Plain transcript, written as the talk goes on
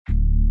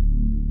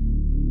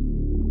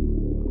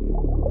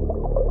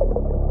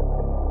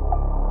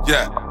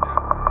Yeah.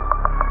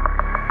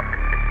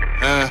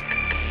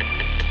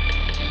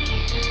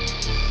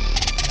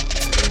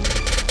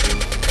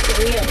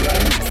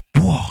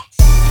 Whoa.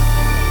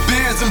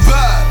 Beers and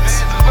vibes.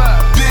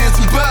 Beers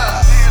and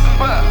vibes.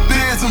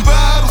 Beers and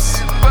bottles.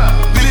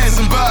 Beers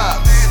and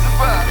vibes.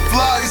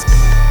 Flies.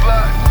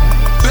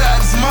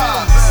 Bad as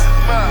mobs.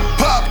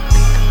 Pop.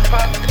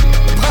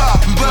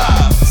 Pop and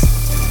vibes.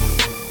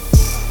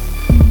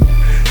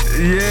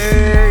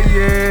 Yeah.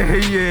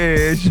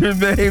 It's your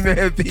main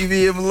man,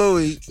 PVM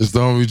Louie. It's the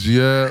homie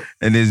G.L.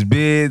 And his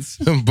bids.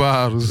 and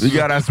bottles. We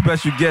got our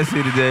special guest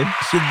here today.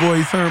 It's your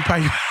boy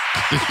Turnpike.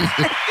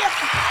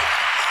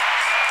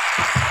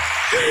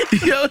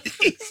 Yo,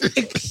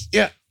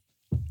 yeah.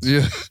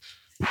 Yeah.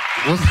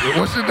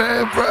 What's your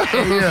name, bro?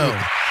 Yo,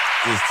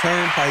 it's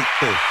Turnpike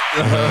Piff.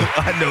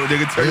 I know,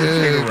 nigga. Turn your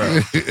thing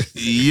around.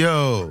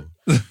 Yo.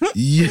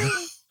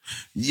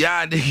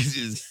 Y'all niggas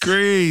is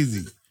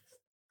crazy.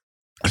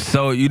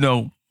 So,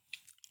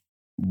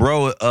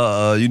 bro,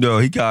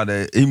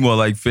 he more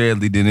like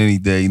family than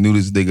anything. He knew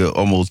this nigga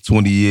almost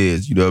 20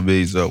 years, you know what I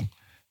mean? So,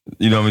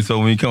 So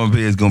when he come up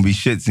here, it's gonna be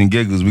shits and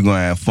giggles. We're gonna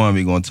have fun.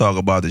 We're gonna talk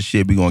about the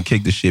shit. We're gonna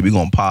kick the shit. We're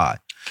gonna pod.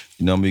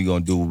 You know what I mean? We're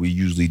gonna do what we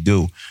usually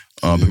do.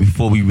 But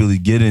before we really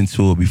get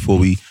into it, before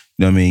we,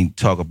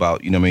 talk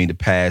about, the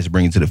past,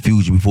 bring it to the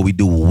future, before we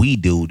do what we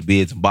do, the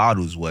Beards and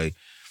Bottles way,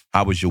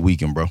 how was your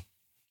weekend, bro?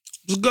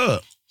 It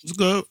was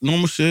good.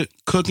 Normal shit.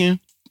 Cooking,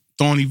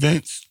 throwing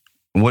events.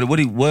 What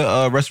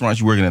restaurants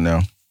you working at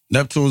now?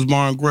 Neptune's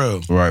Bar and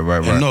Grill. Right.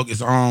 And look, it's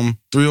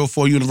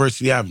 304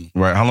 University Avenue.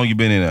 Right. How long you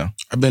been in now?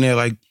 I've been there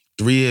like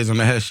 3 years. I'm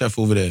the head chef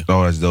over there.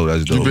 Oh, that's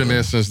dope. You been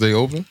there since they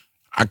opened?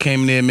 I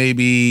came there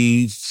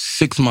maybe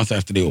 6 months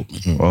after they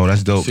opened. Oh,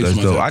 that's dope. 6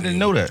 months I didn't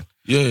know that.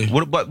 Yeah.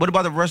 What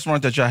about the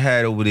restaurant that y'all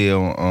had over there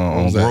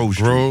on Grove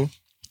Street? Grove?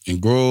 In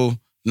Grove?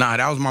 Nah,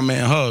 that was my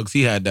man Hugs.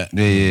 He had that.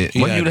 Yeah.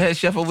 Wasn't you the head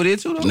chef over there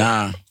too, though?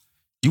 Nah.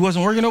 You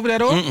wasn't working over there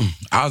at all?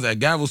 I was at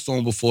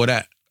Gavelstone before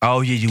that.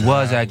 Oh, yeah, you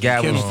was at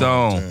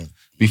Gavelstone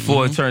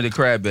before it turned to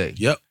Crab Bay.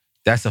 Yep.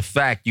 That's a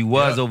fact. You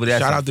was over there.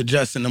 Shout out to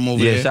Jess and them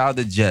over there. Yeah, shout out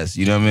to Jess.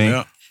 You know what I mean?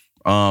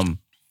 Yep.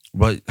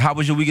 But how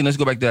was your weekend? Let's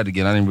go back to that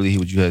again. I didn't really hear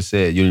what you had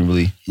said. You didn't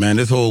really... Man,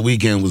 this whole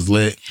weekend was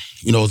lit.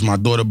 It was my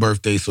daughter's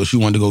birthday, so she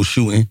wanted to go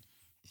shooting.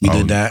 We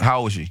did that. How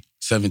old was she?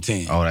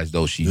 17. Oh, that's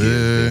dope. She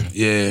did.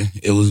 Yeah,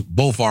 it was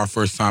both our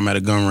first time at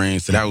a gun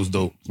range, so that was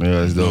dope.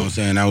 Yeah, that's dope. You know what I'm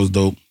saying? That was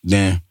dope.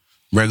 Then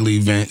regular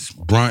events,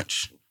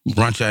 brunch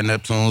at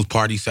Neptune's,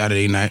 party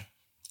Saturday night.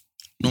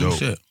 No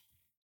shit.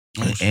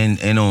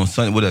 And on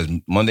Sunday, what else?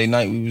 Monday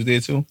night we was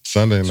there too?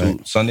 Sunday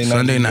night. Sunday night?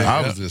 Sunday night.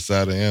 I was there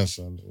Saturday and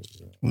Sunday.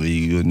 Well,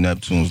 you at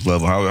Neptune's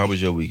level. How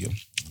was your weekend?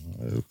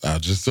 I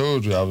just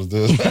told you I was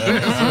there.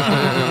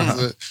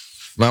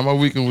 Now, my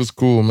weekend was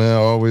cool, man.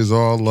 Always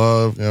all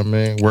love, you know what I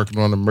mean? Working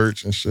on the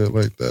merch and shit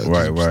like that.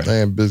 Right.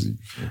 Staying busy.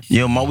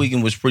 Yeah, my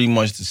weekend was pretty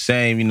much the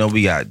same.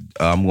 We got,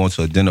 I'm going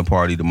to a dinner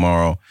party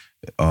tomorrow.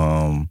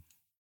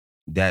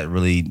 That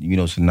really,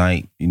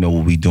 tonight,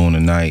 what we doing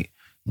tonight.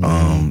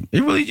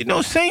 It really,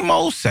 same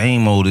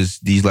old as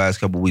these last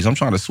couple of weeks. I'm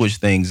trying to switch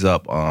things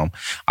up.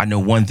 I know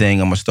one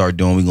thing I'm gonna start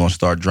doing. We're gonna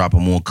start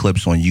dropping more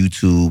clips on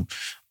YouTube,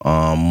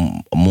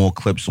 more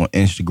clips on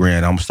Instagram.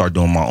 I'm gonna start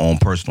doing my own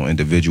personal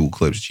individual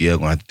clips. GL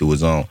gonna have to do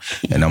his own,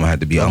 and I'm gonna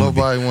have to be.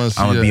 Nobody wants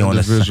to see I'm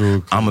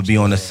gonna be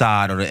on the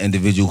side of the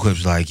individual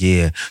clips. Like,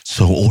 yeah.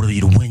 So, in order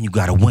you to win, you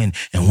gotta win,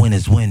 and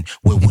winners win.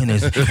 We're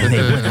winners, and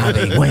they win how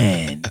they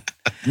win.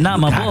 Not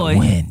my boy.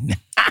 Win.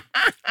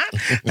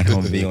 I'm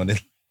gonna be on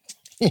this.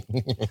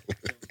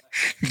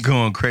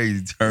 Going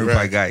crazy,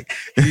 Turnpike guy.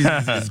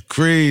 It's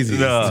crazy.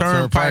 No.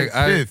 Turnpike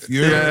Piff.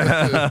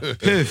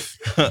 Piff.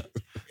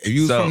 If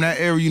you was from that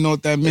area, you know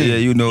what that means. Yeah,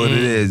 you know what it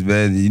is,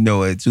 man.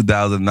 At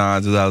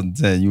 2009,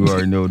 2010, you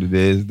already know what it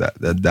is.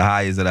 The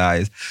highest of the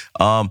highest.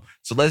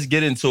 So let's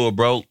get into it,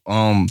 bro.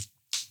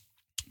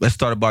 Let's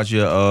start about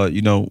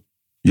your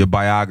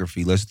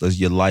biography. Let's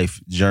your life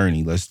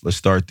journey. Let's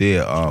start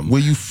there. Where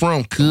you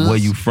from, cuz? Where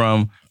you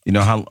from?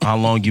 How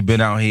long you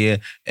been out here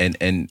and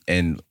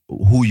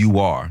who you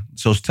are.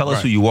 So tell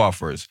us who you are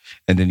first,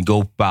 and then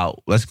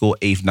let's go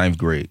 8th, 9th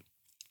grade.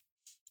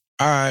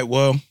 All right,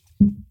 well,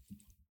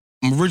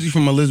 I'm originally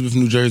from Elizabeth,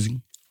 New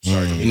Jersey.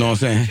 You know what I'm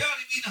saying?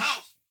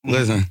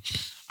 Listen,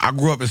 I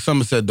grew up in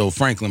Somerset, though,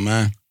 Franklin,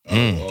 man.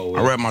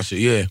 I read my shit,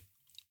 yeah.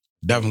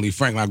 Definitely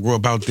Franklin. I grew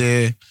up out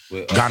there.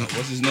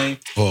 What's his name?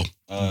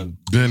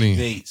 Benny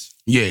Bates.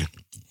 Yeah.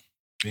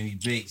 Benny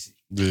Bates.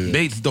 Yeah.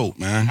 Bates dope,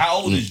 man. How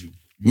old is you?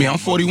 Me, I'm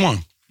 41.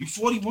 You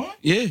 41?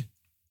 Yeah.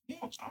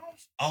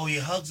 Oh,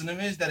 your Hugs and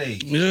them is that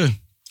age. Yeah.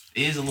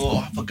 It is a little.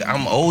 I forgot.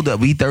 I'm older.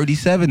 We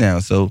 37 now,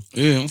 so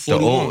yeah, I'm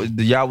 41.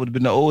 Y'all would have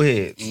been the old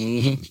heads.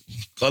 Mm-hmm.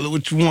 Call it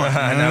what you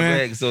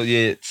want. So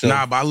yeah.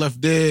 But I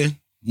left there,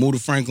 moved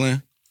to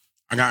Franklin.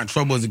 I got in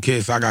trouble as a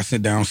kid, so I got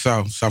sent down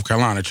South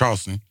Carolina,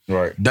 Charleston.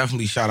 Right.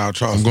 Definitely shout out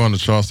Charleston. I'm going to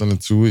Charleston in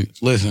 2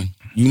 weeks. Listen,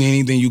 you need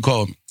anything, you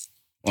call me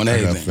on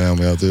everything. I got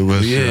family out there,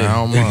 but shit, I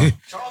don't mind.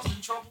 Charleston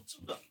in trouble too,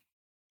 though.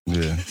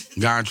 Yeah.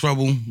 Got in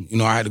trouble.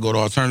 I had to go to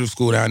alternative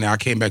school down there. I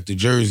came back to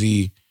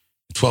Jersey,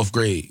 12th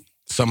grade,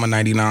 summer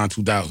 99,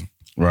 2000.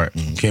 Right.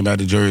 Came back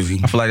to Jersey.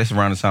 I feel like that's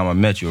around the time I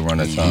met you. Around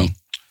that time,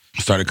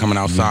 Started coming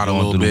outside a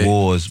little through bit. the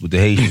wars with the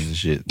Haitians and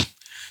shit.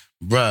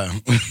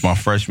 Bruh. My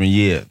freshman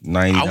year,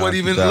 99. I wouldn't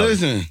even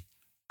listen.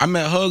 I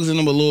met Hugs and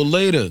them a little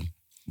later.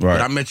 Right.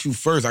 But I met you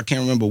first. I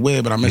can't remember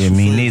where, but I met Yeah, you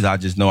me first. neither. I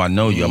just know I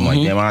know you. I'm like,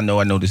 damn, I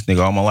know this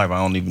nigga all my life. I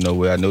don't even know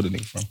where I know the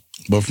nigga from.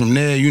 But from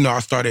there, you know, I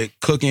started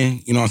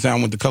cooking. You know what I'm saying? I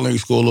went to culinary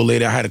school a little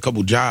later. I had a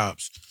couple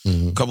jobs.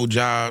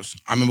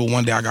 I remember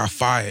one day I got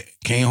fired.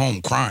 Came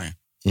home crying.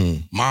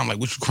 Mom, like,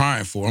 what you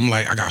crying for? I'm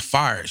like, I got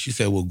fired. She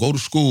said, well, go to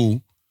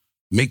school,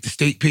 make the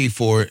state pay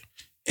for it,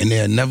 and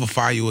they'll never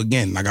fire you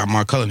again. I got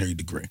my culinary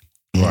degree.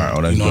 Right.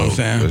 Oh, that's You know dope. what I'm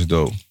saying? That's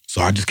dope.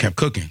 So I just kept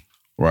cooking.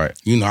 Right.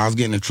 You know, I was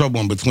getting in trouble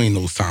in between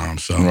those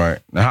times. So Right.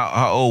 Now,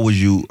 how old was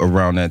you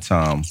around that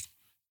time?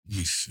 Let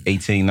me see.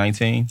 18,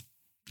 19?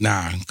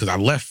 Nah, because I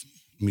left.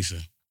 Let me see.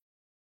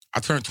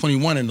 I turned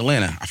 21 in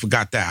Atlanta. I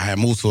forgot that. I had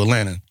moved to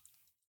Atlanta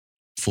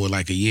for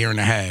like a year and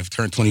a half,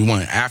 turned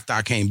 21. After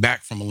I came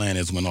back from Atlanta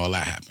is when all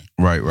that happened.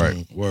 Right,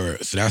 right.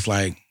 Word. So that's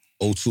like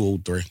 02,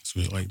 03,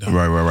 something like that.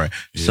 Right.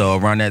 Yeah. So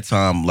around that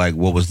time, like,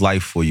 what was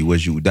life for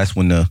you? That's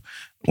when the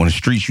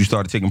streets, you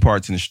started taking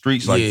parts in the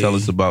streets? Like, Yeah. tell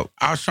us about.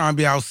 I was trying to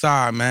be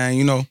outside, man.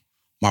 You know,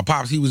 my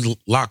pops, he was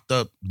locked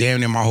up damn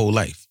near my whole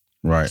life.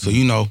 Right. So,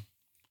 you know,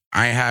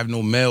 I ain't have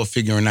no male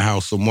figure in the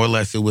house. So more or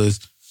less it was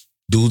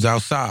dudes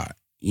outside.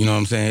 You know what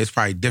I'm saying? It's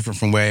probably different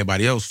from where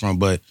everybody else from,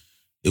 but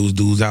it was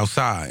dudes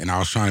outside and I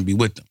was trying to be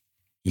with them.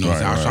 You know what I'm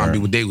saying? I was trying to be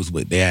what they was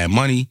with. They had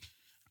money.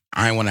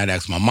 I ain't want to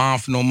ask my mom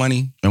for no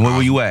money. And where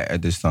were you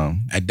at this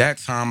time? At that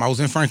time, I was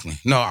in Franklin.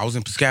 No, I was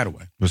in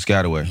Piscataway.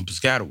 Piscataway. In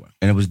Piscataway.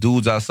 And it was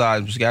dudes outside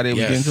in Piscataway was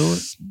getting to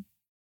it?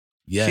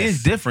 Yes. See,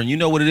 it's different. You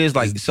know what it is?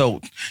 Like,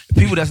 so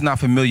people that's not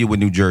familiar with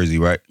New Jersey,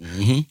 right?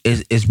 Mm-hmm.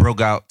 It's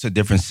broke out to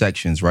different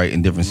sections, right?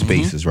 In different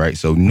spaces, right?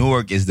 So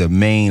Newark is the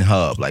main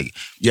hub. Like,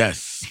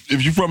 Yes.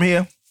 if you're from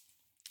here,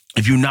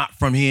 if you're not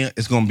from here,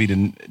 it's gonna be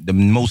the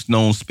most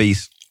known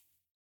space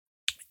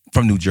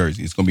from New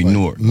Jersey. It's gonna be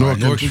Newark. Newark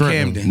and Newark and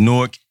Trenton. Camden.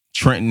 Newark,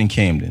 Trenton, and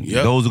Camden.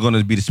 Yep. Those are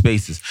gonna be the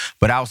spaces.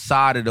 But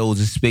outside of those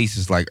is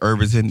spaces like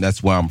Irvington.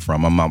 That's where I'm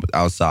from. I'm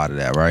outside of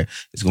that, right?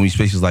 It's gonna be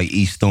spaces like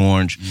East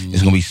Orange.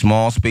 It's gonna be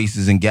small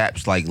spaces and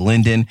gaps like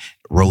Linden,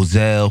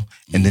 Roselle,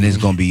 and then there's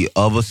gonna be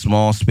other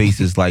small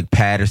spaces like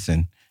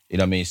Patterson. You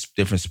know what I mean?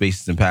 Different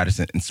spaces in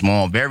Patterson and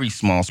small, very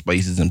small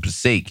spaces in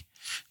Passaic.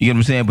 You get what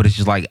I'm saying? But it's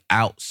just like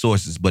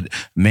outsources. But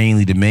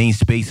mainly the main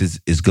spaces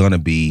is gonna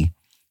be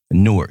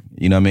Newark.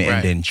 You know what I mean? Right.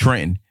 And then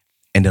Trenton,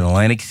 and then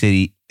Atlantic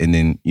City, and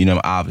then, you know,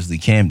 obviously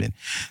Camden.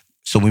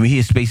 So when we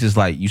hear spaces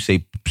like you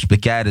say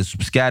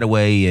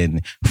Piscataway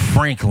and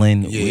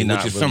Franklin, Yeah, we're not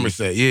which is really-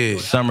 Somerset. Yeah.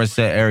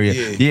 Somerset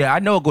area. Yeah, I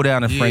know it go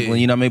down in Franklin,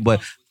 you know what I mean?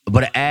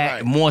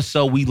 But more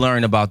so we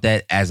learn about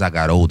that as I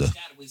got older.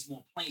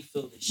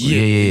 Yeah,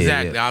 Yeah.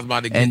 exactly. I was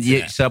about to get And to yeah,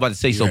 that. so I'm about to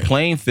say, so Right.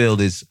 Plainfield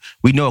is,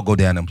 we know it go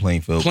down in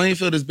Plainfield.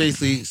 Plainfield is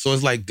basically, so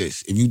it's like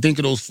this. If you think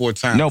of those 4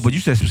 towns. No, but you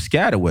said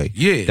Piscataway.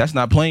 Yeah. That's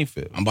not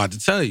Plainfield. I'm about to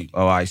tell you.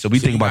 All right, so we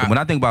So think you about, got- when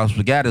I think about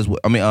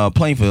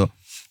Plainfield,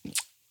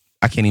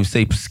 I can't even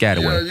say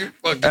Piscataway. Yeah, you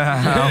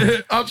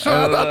fucking. I'm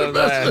trying not to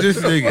mess with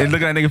This nigga, and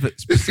look at that nigga,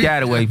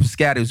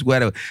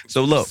 Piscataway.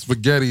 So look,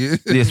 spaghetti.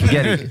 yeah,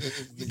 spaghetti.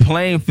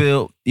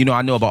 Plainfield, you know,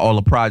 I know about all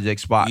the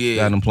project spots Yeah.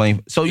 down in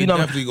Plainfield. So, you know,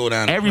 definitely go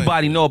down to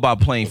everybody Plainfield. know about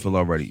Plainfield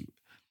already.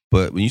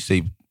 But when you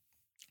say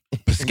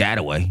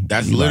Piscataway,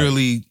 That's you like,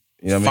 literally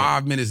you know what I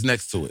mean? 5 minutes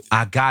next to it.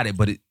 I got it,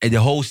 but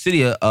the whole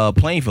city of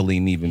Plainfield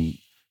ain't even,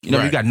 you know,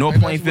 you Right. got North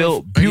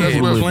Plainfield,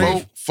 beautiful. Where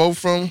with- four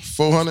from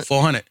 400.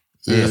 400.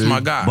 Yeah. That's my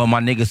guy. But my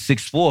nigga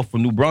 6'4"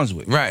 from New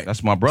Brunswick. Right.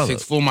 That's my brother.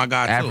 6'4", my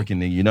guy too. African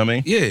nigga, you know what I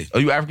mean? Yeah.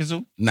 Are you African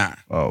too? Nah.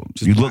 Oh,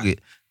 Just you black. look it.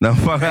 No,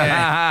 fuck.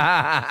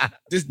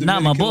 This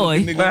Not my Dominican boy.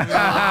 looking nigga-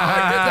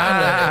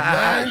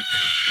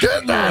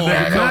 Get down They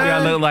there, told me I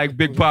man. look like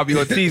Big Papi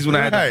Ortiz when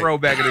I had the Right. fro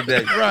back in the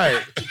day.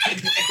 Right.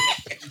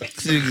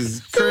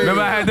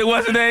 Remember I had the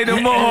what's the name, the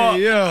mohawk?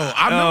 Hey, yo,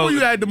 I know you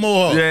had the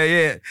mohawk.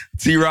 Yeah.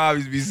 T.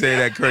 Robbins be saying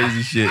that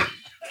crazy shit.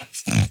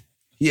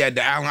 He had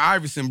the Allen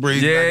Iverson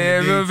braids. Yeah,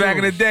 remember back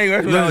in the day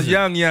when I was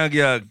Listen.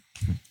 young.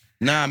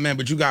 Nah, man,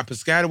 but you got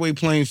Piscataway,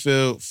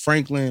 Plainfield,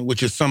 Franklin,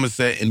 which is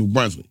Somerset, and New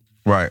Brunswick.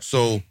 Right.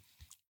 So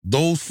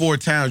those 4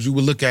 towns, you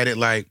would look at it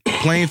like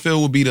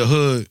Plainfield would be the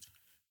hood,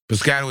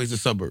 Piscataway's the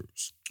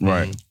suburbs.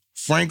 Right.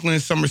 Franklin,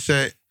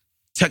 Somerset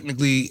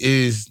technically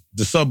is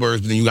the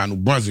suburbs, but then you got New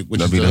Brunswick, which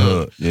That'd is be the the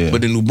hood. hood, yeah.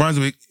 But then New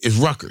Brunswick is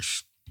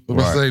Rutgers. I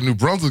was say New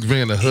Brunswick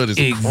being the hood is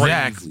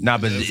crazy. Nah,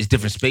 but it's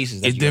different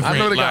spaces. It's different. I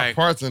know they like,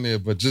 got parts in there,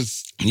 but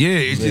just yeah,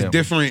 it's Yeah. just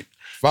different.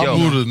 if I Yo.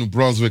 moved to New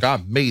Brunswick, I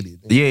made it.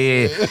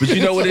 Yeah. But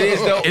you know what it is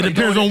though? It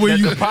depends on where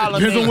you The problem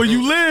depends is- on where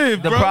you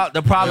live, The, bro.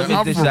 the problem I'm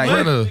is this, from like,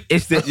 Renner.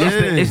 it's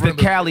the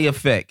Cali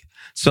effect.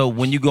 So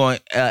when you go in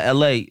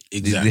LA,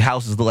 Exactly. the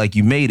houses look like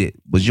you made it,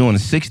 but you in the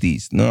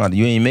 60s. No,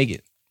 you ain't make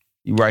it.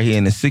 You right here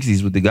in the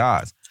 60s with the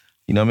guys.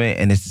 You know what I mean?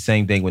 And it's the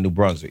same thing with New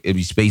Brunswick. It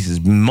be spaces,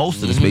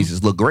 most of the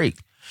spaces look great,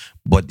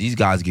 but these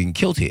guys getting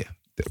killed here.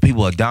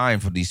 People are dying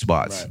for these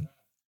spots. Right.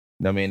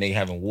 You know what I mean? They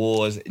having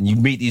wars, and you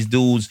meet these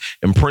dudes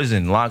in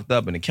prison, locked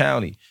up in the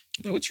county.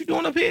 You know, what you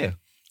doing up here?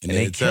 And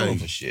they they'll tell kill them you.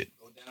 for shit.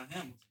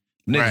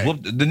 Niggas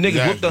whooped the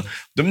niggas whooped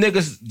them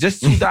niggas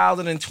just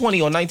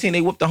 2020 or 19.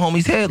 They whooped the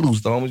homies' head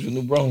loose. The homies from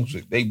New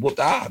Brunswick. They whooped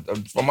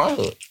from my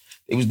hood.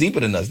 They was deeper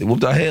than us. They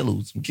whooped our head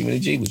loose. I'm keeping it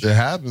G with you. It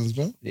happens,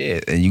 man. Yeah,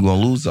 and you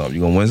gonna lose something.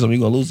 You gonna win something.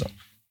 You gonna lose something.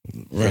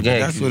 Right,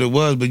 that's what it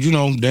was. But you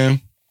know,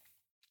 damn.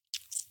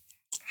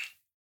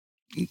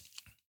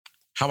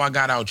 How I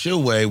got out your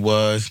way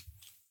was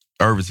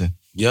Irvington.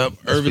 Yep,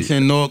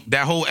 Irvington, North,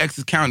 that whole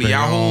Essex County.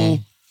 Y'all whole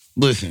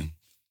listen.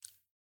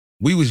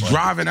 We was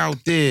driving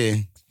out there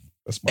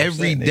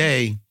every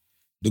day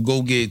to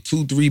go get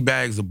 2-3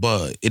 bags of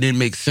bud. It didn't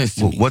make sense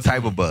to me. What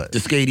type of bud? The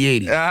Skady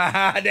 80.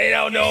 They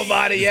don't know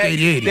about it yet.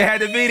 Skady 80. They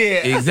had to be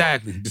there.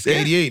 Exactly. The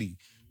Skady 80.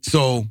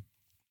 So,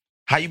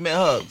 how you met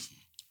Hugs?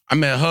 I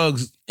met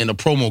Hugs in a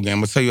promo game. I'm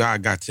gonna tell you how I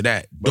got to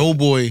that.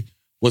 Doughboy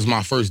was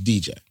my first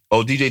DJ.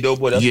 Oh, DJ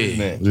Doughboy, that's his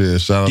man. Yeah,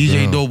 shout out to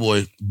DJ him.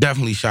 Doughboy,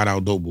 definitely shout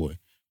out Doughboy.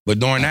 But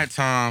during that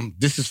time,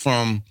 this is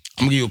from,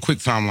 I'm gonna give you a quick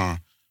timeline.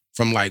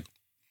 From like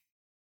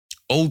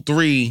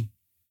 03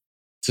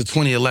 to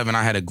 2011,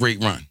 I had a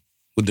great run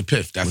with the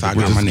Piff. That's how I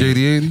got my name.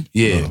 Skady 80?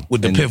 Yeah,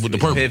 with the Piff, with the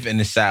purple. Piff and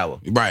the sour.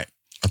 Right.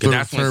 thought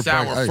That's it when was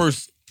Sour Turnpike.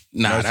 first.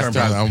 Nah, that's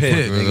Turnpike. I'm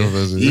Piff. fucking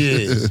with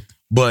it. Yeah.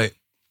 But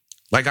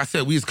like I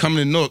said, we was coming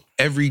to Nook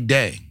every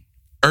day.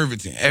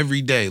 Irvington,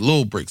 every day.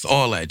 Little Bricks,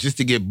 all that. Just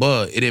to get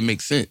bud. It didn't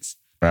make sense.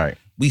 Right.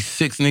 We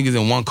 6 niggas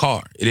in one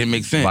car. It didn't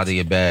make sense. About to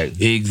get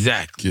bagged.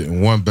 Exactly.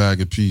 Getting one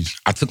bag apiece.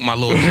 I took my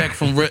little check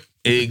from Red.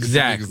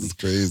 Exactly. Niggas is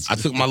crazy. I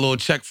took my little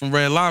check from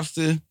Red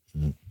Lobster,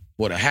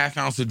 bought a half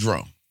ounce of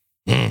drum.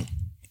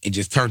 It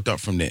just turned up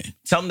from there.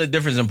 Tell them the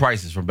difference in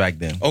prices from back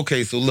then.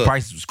 Okay, so look.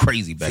 Prices was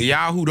crazy back For then.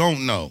 y'all who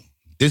don't know,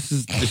 this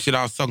is the shit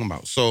I was talking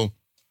about. So,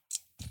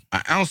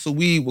 an ounce of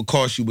weed would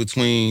cost you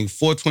between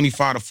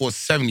 $4.25 to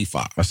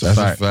 $4.75. That's a That's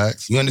fact. a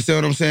facts. You understand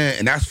what I'm saying?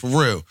 And that's for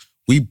real.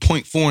 We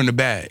 0.4 in the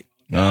bag.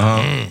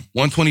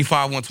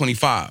 125,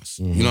 125s.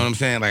 You know what I'm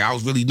saying? Like, I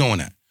was really doing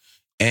that.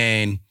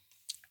 And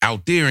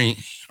out there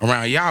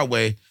around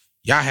Yahweh,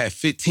 y'all had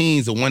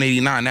 15s of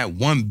 189. That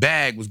one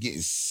bag was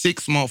getting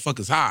 6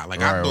 motherfuckers high.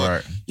 Like, I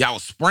thought y'all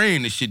was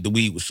spraying the shit. The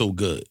weed was so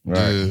good.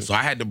 Yeah. So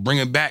I had to bring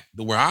it back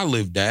to where I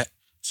lived at.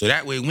 So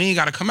that way we ain't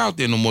got to come out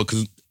there no more.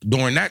 Because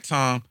during that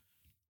time,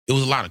 there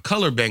was a lot of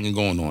color banging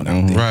going on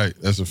out there. Right,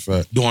 that's a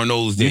fact. During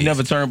those days. You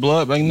never turned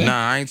blood back then?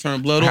 Nah, I ain't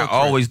turned blood I or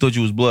always thought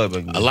you was blood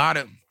back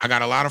then. I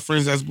got a lot of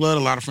friends that's blood,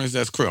 a lot of friends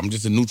that's crip. I'm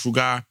just a neutral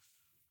guy.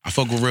 I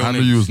fuck with real I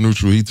knew niggas. you was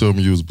neutral. He told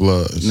me you was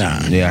blood.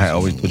 Nah. Yeah, I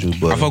always thought you was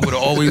blood. I fuck with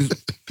an always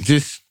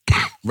just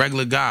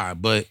regular guy,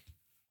 but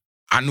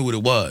I knew what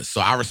it was. So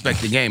I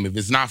respect the game. If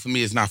it's not for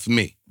me, it's not for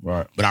me.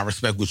 Right. But I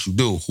respect what you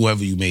do,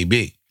 whoever you may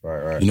be.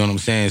 Right. You know what I'm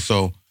saying?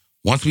 So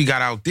once we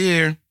got out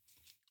there,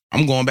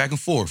 I'm going back and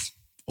forth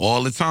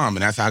all the time.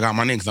 And that's how I got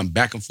my name, because I'm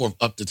back and forth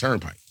up the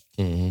Turnpike.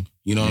 You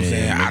know what I'm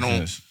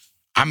saying?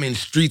 I'm in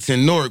streets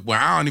in Newark where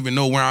I don't even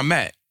know where I'm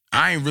at.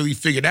 I ain't really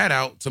figured that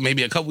out till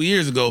maybe a couple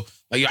years ago.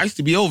 Like, I used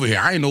to be over here.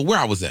 I didn't know where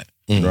I was at.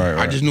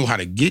 I just knew how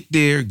to get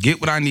there, get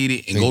what I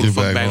needed, and go the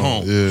fuck back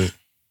home. Yeah.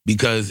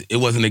 Because it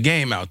wasn't a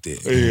game out there.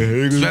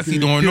 Especially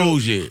during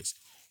those years.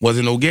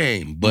 Wasn't no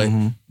game. But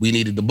we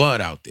needed the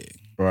bud out there.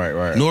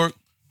 Right. Newark,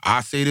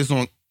 I say this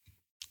on,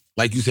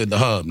 like you said, the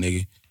hub,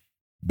 nigga.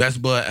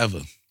 Best bud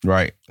ever.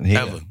 Right.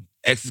 Yeah. Ever.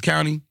 Essex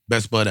County,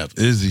 best bud ever.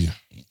 Izzy.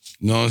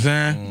 You know what I'm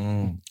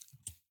saying?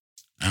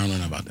 I don't know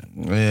nothing about that.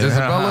 Yeah.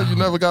 Isabella, you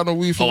never got no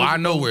weed from Oh, I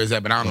know where it's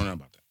at, but I don't know nothing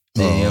about that.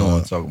 Yeah, you don't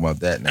want to talk about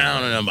that I now.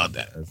 don't know nothing about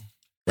that.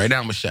 Right now,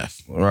 I'm a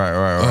chef.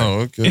 Right. Oh,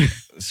 okay.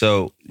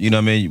 So, you know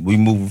what I mean? We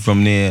moving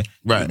from there.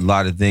 Right. A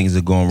lot of things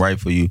are going right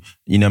for you.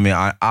 You know what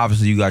I mean?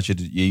 Obviously, you got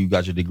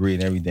your degree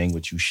and everything,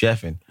 but you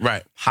chefing.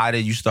 Right. How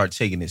did you start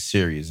taking it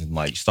serious and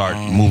like start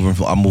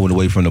moving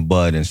away from the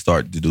bud and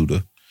start to do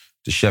the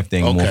chef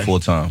thing more full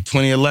time?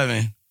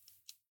 2011,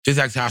 this is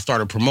actually how I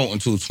started promoting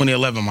too.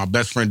 2011, my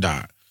best friend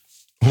died.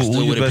 Who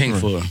Still your with a best pink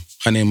friend? for her.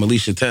 Her name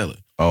Alicia Taylor.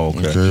 Oh,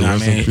 okay. Okay, You know what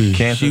rest I mean? in peace.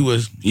 Cancer? She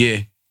was,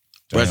 Damn,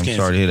 breast I'm cancer.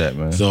 sorry to hear that,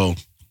 man. So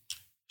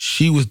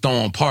she was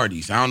throwing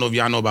parties. I don't know if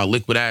y'all know about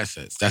Liquid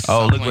Assets. That's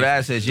Liquid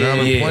Assets, yeah.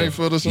 Down in Yeah.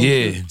 Plainfield or something?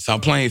 Yeah,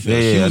 South Plainfield.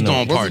 Yeah, She I was know.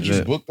 throwing Wasn't parties.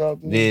 you booked out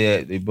there?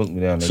 Yeah, they booked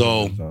me down there.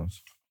 So-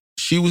 sometimes.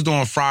 She was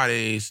doing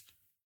Fridays.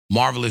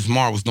 Marvelous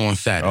Mar was doing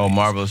Saturdays. Oh,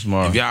 Marvelous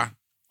Mar. If y'all,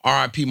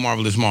 R.I.P.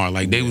 Marvelous Mar.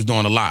 Like, they was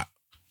doing a lot.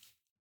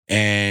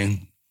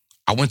 And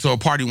I went to a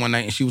party one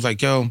night and she was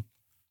like, yo,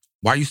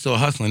 why you still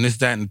hustling? This,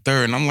 that, and the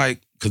third. And I'm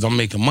like, because I'm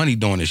making money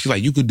doing it. She's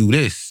like, you could do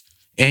this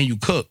and you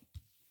cook.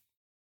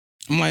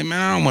 I'm like, man,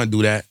 I don't want to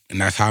do that.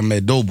 And that's how I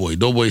met Doughboy.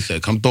 Doughboy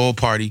said, come throw a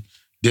party.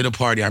 Did a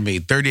party. I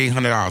made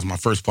 $3,800 my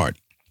first party.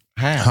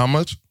 How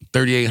much?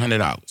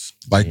 $3,800.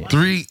 Like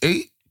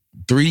 3-8?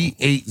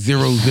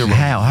 3800.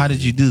 How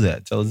did you do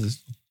that? Tell us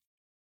this.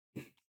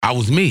 I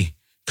was me.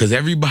 Because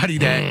everybody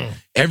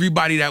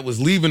that was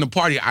leaving the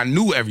party, I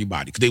knew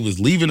everybody. Because they was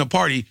leaving the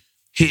party,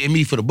 hitting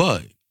me for the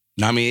bud. You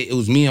know what I mean? It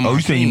was me and my Oh,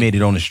 you saying you team. made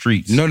it on the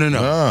streets? No.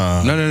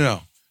 Ah.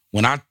 No.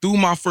 When I threw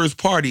my first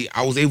party,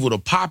 I was able to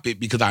pop it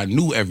because I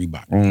knew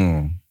everybody. You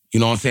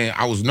know what I'm saying?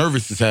 I was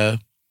nervous as hell,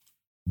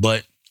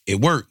 but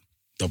it worked.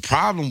 The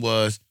problem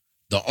was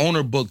the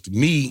owner booked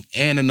me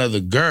and another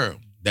girl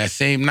that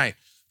same night.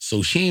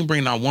 So she ain't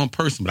bringing out one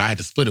person, but I had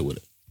to split it with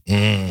her.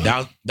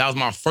 That was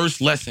my first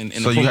lesson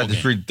in the So you had to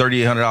treat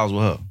 $3,800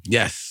 with her?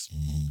 Yes.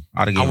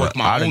 I worked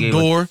my own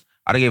door.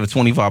 I'd have gave her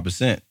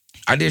 25%.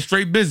 I did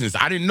straight business.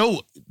 I didn't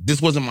know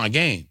this wasn't my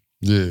game.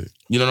 Yeah.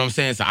 You know what I'm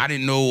saying? So I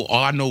didn't know.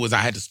 All I know was I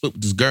had to split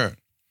with this girl.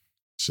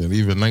 Shit,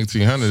 even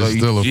 1,900 is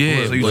still a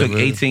flip. So you took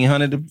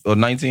 1,800 or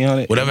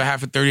 1,900? Whatever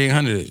half of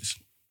 3,800 is.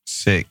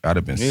 Sick. I'd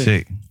have been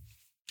sick.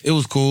 It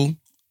was cool.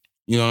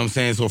 You know what I'm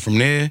saying? So from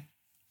there,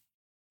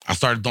 I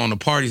started throwing the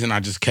parties and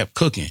I just kept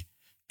cooking.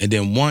 And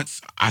then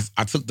once I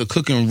took the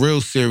cooking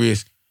real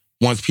serious,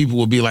 once people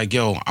would be like,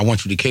 yo, I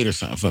want you to cater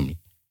something for me.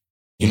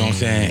 You know what I'm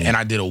saying? And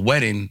I did a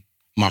wedding.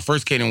 My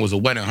first catering was a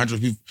wedding,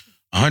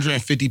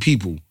 150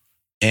 people.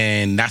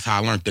 And that's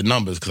how I learned the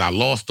numbers because I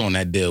lost on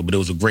that deal, but it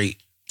was a great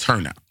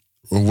turnout.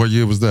 Well, what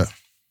year was that?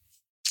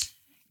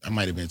 That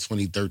might have been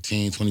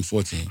 2013,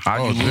 2014.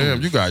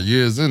 Damn, you got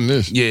years in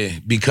this. Yeah,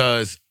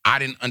 because I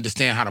didn't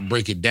understand how to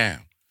break it down.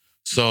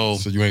 So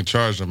you ain't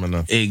charged them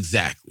enough.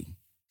 Exactly.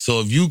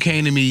 So if you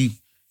came to me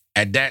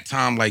at that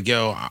time like,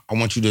 yo, I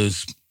want you to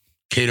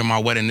cater my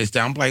wedding this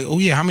down, I'm like, oh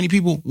yeah, how many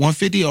people?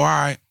 150? All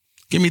right,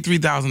 give me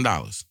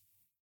 $3,000.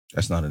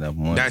 That's not enough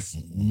money.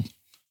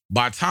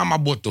 By the time I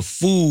bought the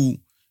food,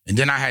 and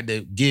then I had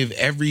to give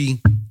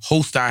every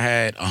host I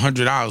had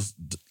 $100,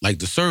 like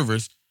the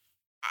servers,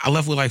 I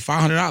left with like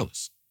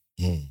 $500.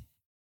 You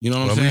know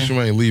what I'm saying? At least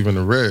you ain't leaving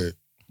the red.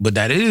 But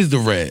that is the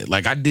red.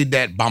 Like I did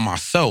that by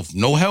myself,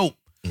 no help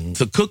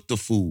to cook the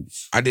food.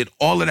 I did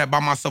all of that by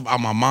myself out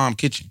my mom's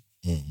kitchen.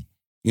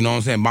 You know what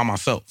I'm saying? By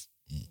myself.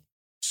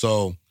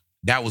 So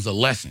that was a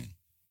lesson.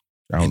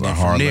 That was a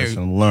hard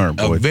lesson to learn,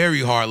 boy. A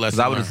very hard lesson.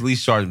 Because I would at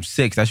least charge him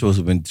 6. That should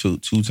have been two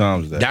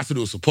times that. That's what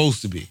it was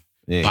supposed to be.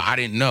 Yeah. But I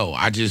didn't know.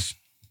 I just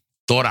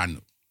thought I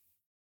knew.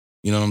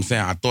 You know what I'm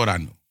saying? I thought I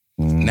knew.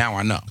 Now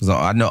I know. Because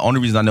I know. Only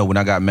reason I know when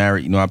I got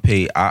married, I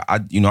paid. I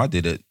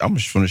did it. I'm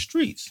just from the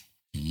streets.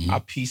 I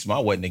pieced my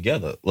wedding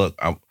together. Look,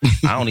 I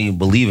don't even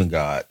believe in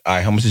God. All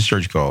right, how much this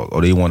church cost?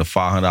 Oh, they want a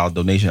 $500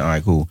 donation. All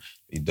right, cool.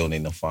 You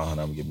donate them $500, I'm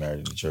gonna get married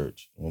in the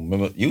church.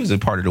 Remember, you was a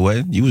part of the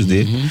wedding. You was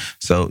there.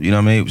 So, you know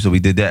what I mean? So we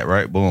did that,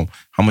 right? Boom.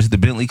 How much did the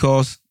Bentley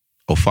cost?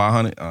 Oh,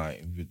 $500? All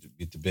right,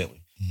 get the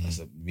Bentley.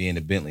 That's me in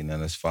the Bentley, now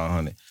that's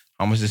 $500.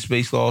 How much the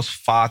space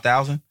cost?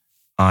 $5,000?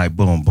 All right,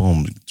 boom,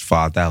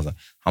 $5,000.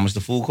 How much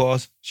the food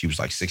cost? She was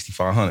like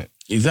 $6,500.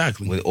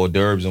 Exactly. With hors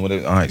d'oeuvres and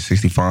whatever. All right,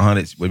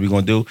 $6,500. What are we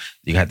gonna do?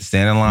 You had to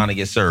stand in line and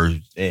get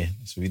served. Yeah,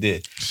 that's what we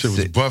did. Shit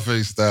was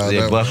buffet style.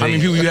 Yeah, buffet. How many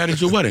people you had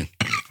at your wedding?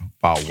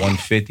 About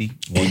 150.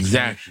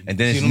 Exactly. And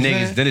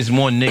then it's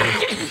more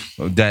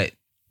niggas that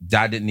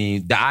I didn't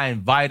even, that I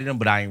invited them,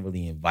 but I didn't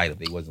really invite them.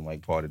 They wasn't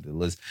like part of the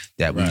list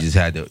that we just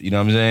had to, you know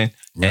what I'm saying?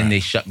 Right. And they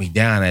shut me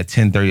down at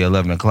 10:30,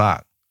 11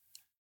 o'clock.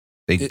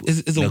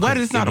 It's a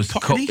wedding, it's not a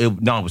party? It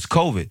was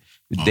COVID.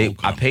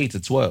 I paid to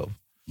 12.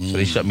 So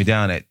they shut me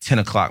down at 10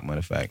 o'clock, matter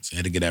of fact. So you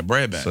had to get that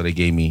bread back. So they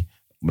gave me,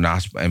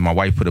 and my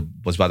wife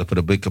was about to put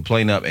a big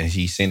complaint up, and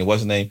he seen it,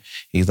 what's his name?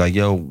 He's like,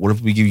 yo, what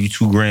if we give you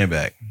 $2,000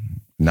 back?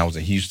 And I was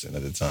in Houston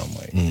at the time.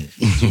 Like,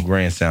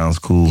 $2,000 sounds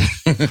cool.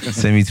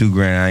 Send me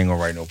 $2,000. I ain't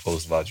gonna write no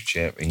post about you,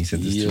 champ. And he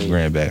sent this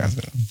 $2,000 back. I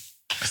said,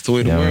 that's the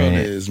way the world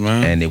is,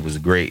 man. And it was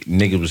great.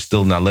 Nigga was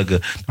still not looking.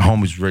 The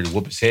homies was ready to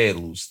whoop his head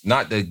loose.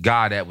 Not the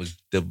guy that was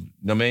you know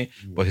what I mean?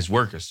 But his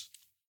workers.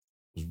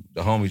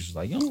 The homies was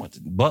like, you don't want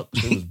the Buck.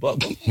 It was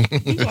Buck.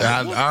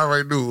 I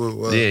already knew what it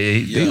was.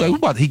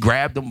 Yeah. He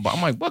grabbed him.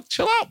 I'm like, Buck,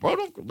 chill out, bro.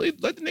 Don't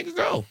let the nigga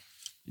go.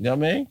 You know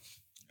what I mean?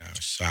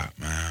 Shot,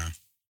 man.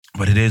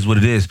 But it is what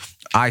it is.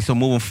 All right, so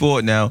moving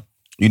forward now,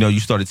 you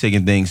started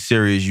taking things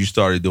serious. You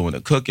started doing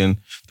the cooking,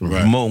 the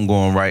promoting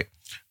going right.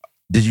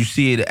 Did you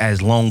see it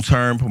as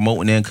long-term,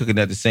 promoting and cooking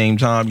at the same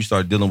time? You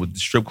started dealing with the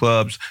strip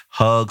clubs,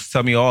 hugs.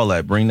 Tell me all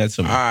that. Bring that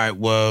to me. All right,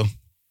 well,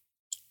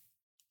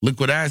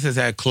 Liquid Assets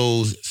had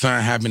closed.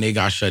 Something happened. They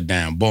got shut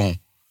down. Boom.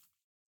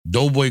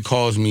 Doughboy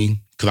calls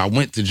me because I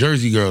went to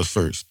Jersey Girls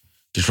first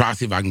to try to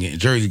see if I can get in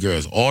Jersey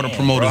Girls. All the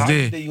promoters bro,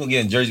 there. You think you gonna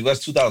get in Jersey?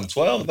 That's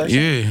 2012?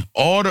 13?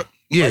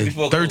 Yeah.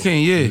 Right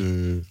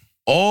 13,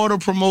 All the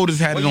promoters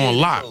had it on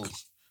lock.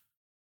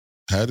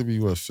 Had to be,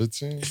 what,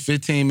 15?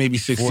 15, maybe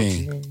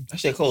 16. 14? That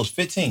shit closed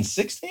 15,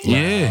 16?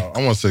 Yeah. Wow.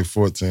 I want to say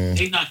 14.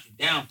 They knocked it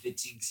down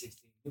 15, 16.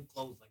 It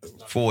closed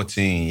like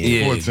 14,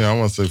 yeah. 14, I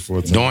want to say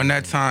 14. During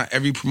that time,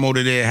 every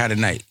promoter there had a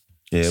night.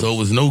 Yeah. So it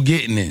was no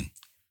getting in.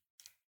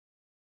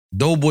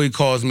 Doughboy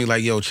calls me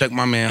like, yo, check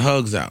my man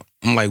Hugs out.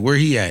 I'm like, where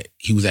he at?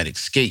 He was at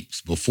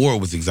Escapes before it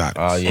was Exotic.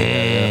 Oh,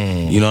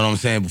 yeah. You know what I'm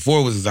saying? Before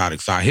it was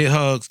Exotic. So I hit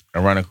Hugs.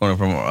 Around the corner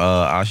from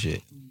our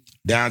shit.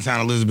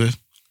 Downtown Elizabeth.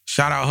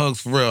 Shout out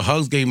Hugs for real.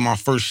 Hugs gave me my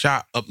first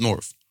shot up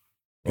north.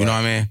 You know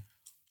what I mean?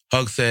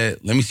 Hugs said,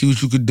 let me see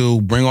what you could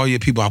do. Bring all your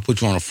people. I'll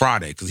put you on a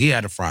Friday. Because he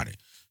had a Friday.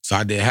 So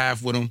I did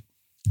half with him.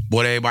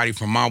 Brought everybody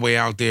from my way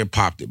out there.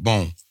 Popped it.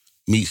 Boom.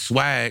 Meet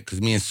Swag.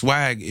 Because me and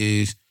Swag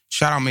is...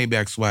 Shout out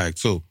Maybach Swag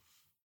too.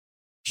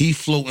 He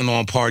floating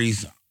on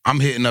parties. I'm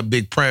hitting up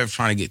Big Prev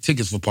trying to get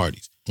tickets for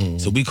parties.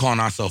 So we calling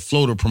ourselves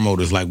floater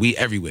promoters. Like we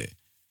everywhere.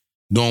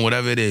 Doing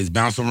whatever it is.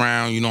 Bounce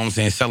around. You know what I'm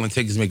saying? Selling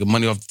tickets. Making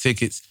money off the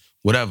tickets.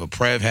 Whatever.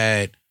 Prev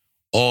had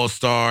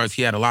All-Stars.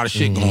 He had a lot of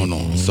shit going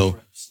on. So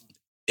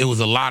it was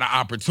a lot of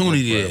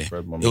opportunity there.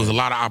 It was a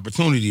lot of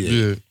opportunity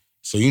there. Yeah.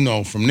 So, you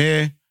know, from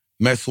there,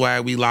 Met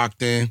Swag, we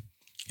locked in.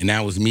 And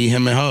that was me,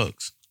 him, and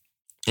Hugs.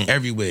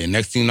 Everywhere.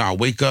 Next thing you know, I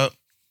wake up,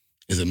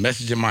 there's a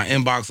message in my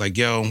inbox like,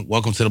 yo,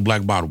 welcome to the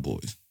Black Bottle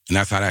Boys. And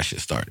that's how that shit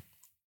started.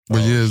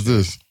 What year is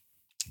this?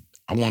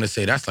 I want to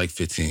say that's like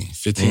 15,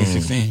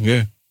 16,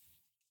 yeah.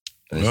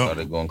 And it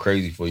started going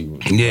crazy for you.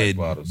 With the Yeah,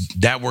 Black Bottles.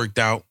 that worked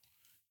out.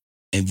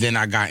 And then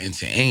I got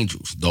into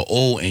Angels, the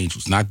old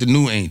Angels, not the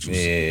new Angels.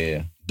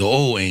 Yeah. The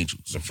old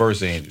Angels. The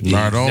first Angel.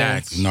 Nardone.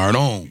 Exactly, Before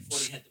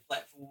Nardones. they had the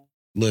platform.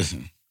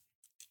 Listen,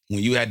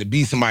 when you had to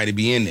be somebody to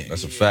be in there.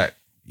 That's a fact.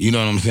 You know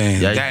what I'm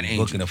saying? Yeah, that you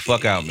booking the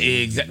fuck out, man.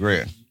 Exactly.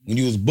 Great. When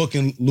you was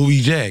booking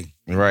Louis J.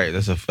 Right,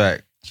 that's a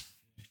fact.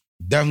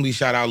 Definitely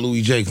shout out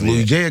Louis J. Cause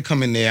Louis J would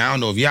come in there. I don't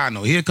know if y'all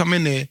know. He'll come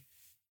in there,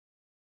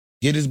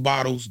 get his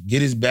bottles,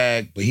 get his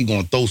bag, but he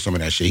gonna throw some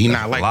of that shit. He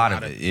not like a lot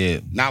of it, yeah.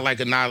 Not like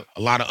a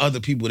lot of other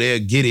people there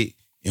get it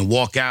and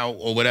walk out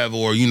or whatever,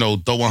 or you know,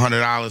 throw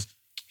 $100.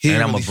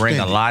 And I'm gonna bring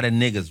a lot of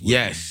niggas with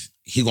Yes.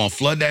 He gonna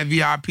flood that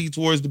VIP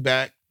towards the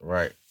back. me.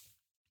 Right.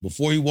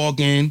 Before he walk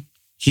in,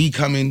 he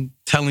coming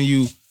telling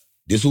you,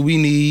 this what we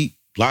need,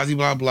 blah,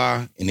 blah,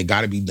 blah, and it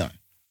gotta be done.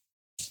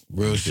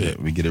 Real shit.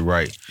 We get it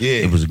right. Yeah.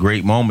 It was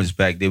great moments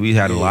back there. We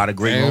had a lot of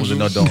great moments in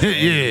the dome.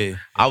 Yeah.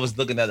 I was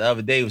looking at the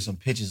other day with some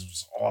pictures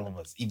of all of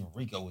us. Even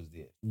Rico was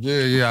there.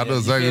 Yeah, I know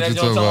exactly what You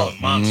you're talking about.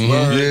 Mom's Mhm.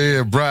 Word.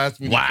 Yeah, Bryce.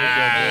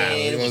 Wow.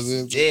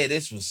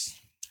 This was.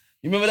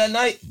 You remember that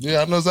night?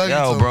 Yeah, I know exactly.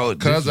 Yo, bro,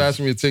 Cuz this asked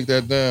me to take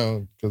that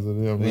down because of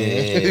them.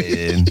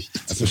 Yeah.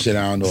 That's some shit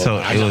I don't know. So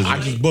I it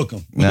was- just book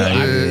him.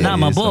 Nah,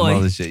 my some boy.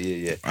 other shit.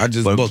 Yeah. I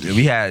just But book him.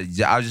 we had,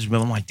 I just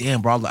remember, I'm like,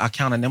 damn, bro, I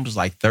counted them, was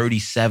like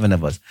 37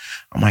 of us.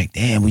 I'm like,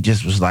 damn, we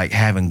just was like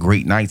having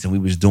great nights and we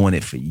was doing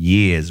it for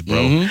years, bro.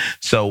 Mhm.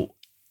 So,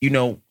 you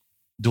know,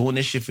 doing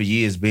this shit for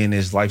years, being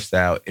this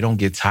lifestyle, it don't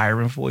get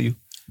tiring for you.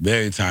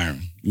 Very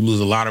tiring. You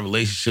lose a lot of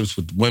relationships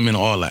with women,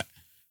 all that.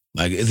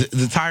 Like, it's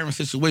a tiring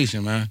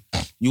situation, man.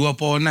 You up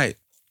all night.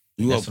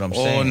 You That's up what I'm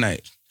all saying.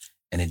 night.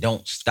 And it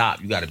don't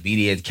stop. You got to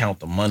be there to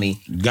count the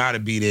money. You gotta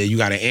be there. You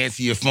gotta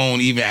answer your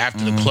phone even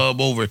after the club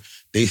over.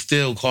 They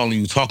still calling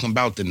you, talking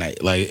about the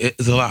night. Like,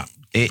 it's a lot.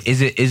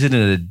 Is it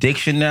an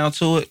addiction now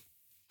to it?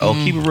 Oh,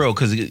 keep it real,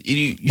 because you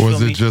Or feel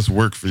is me? it just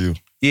work for you?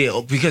 Yeah,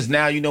 because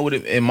now you know what.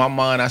 In my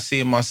mind, I see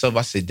it myself.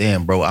 I said,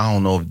 "Damn, bro, I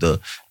don't know if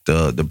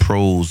the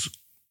pros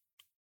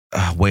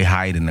way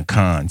higher than the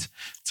cons."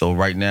 So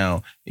right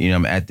now, you know,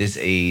 I'm at this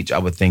age, I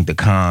would think the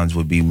cons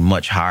would be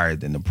much higher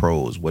than the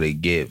pros. What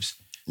it gives,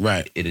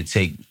 Right. it'd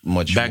take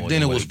much. Back more then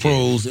than it what was gives.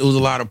 pros. It was a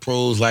lot of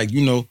pros. Like,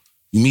 you know,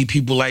 you meet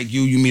people like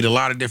you meet a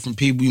lot of different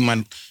people. You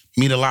might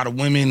meet a lot of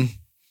women.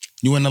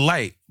 You in the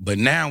light. But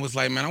now it's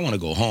like, man, I want to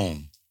go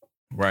home.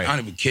 Right, I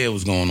don't even care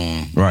what's going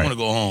on. Right. I want to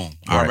go home.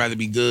 Right. I'd rather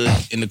be good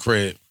in the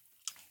crib.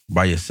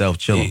 by yourself,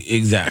 chilling.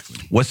 Exactly.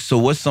 What's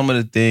some of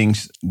the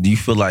things do you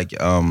feel like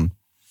now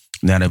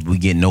that we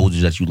getting older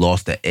that you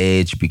lost the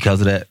edge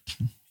because of that?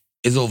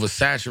 It's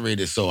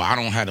oversaturated, so I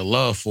don't have the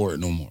love for it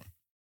no more.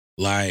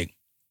 Like,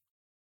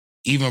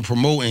 even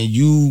promoting,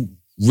 you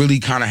really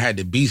kind of had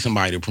to be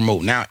somebody to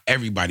promote. Now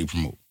everybody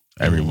promote.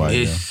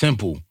 Everybody, It's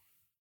simple.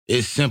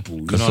 It's simple.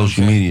 You know 'Cause what I'm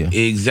social saying?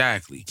 media.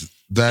 Exactly.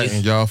 That It's-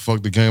 and y'all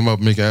fuck the game up,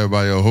 making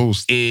everybody a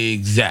host.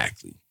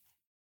 Exactly.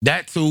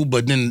 That too,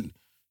 but then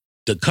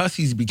the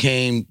cussies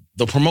became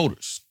the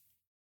promoters.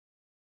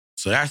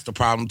 So that's the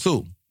problem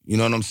too. You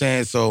know what I'm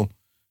saying? So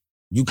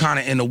you kind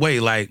of in a way,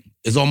 like,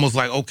 it's almost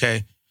like,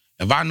 okay,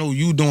 if I know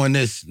you doing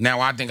this, now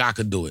I think I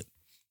could do it.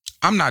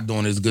 I'm not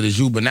doing as good as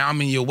you, but now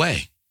I'm in your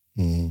way.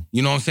 Mhm.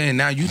 You know what I'm saying?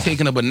 Now you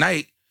taking up a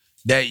night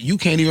that you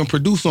can't even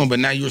produce on, but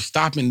now you're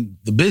stopping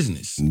the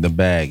business. The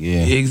bag,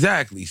 yeah.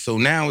 Exactly. So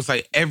now it's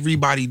like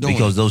everybody doing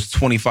Because those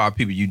 25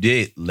 people you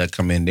did let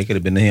come in, they could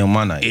have been here on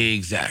my night. it.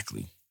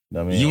 Exactly. You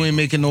know what I mean? You ain't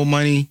making no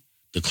money.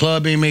 The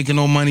club ain't making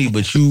no money,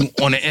 but you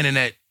on the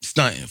internet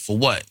stunting for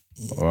what?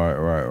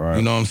 Right.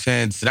 You know what I'm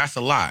saying? So that's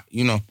a lot,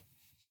 you know.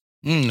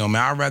 No,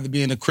 man, I'd rather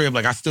be in the crib.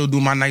 Like, I still do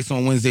my nights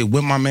on Wednesday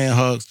with my man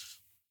Hugs.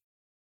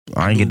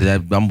 I ain't get to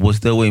that. I'm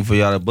still waiting for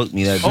y'all to book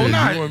me that Oh, day.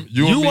 nah.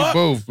 You and me up?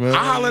 both, man.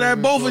 I holler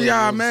at both of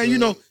y'all, man. You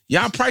know,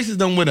 y'all prices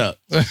done went up.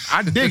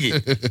 I dig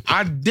it.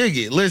 I dig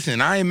it.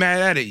 Listen, I ain't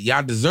mad at it.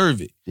 Y'all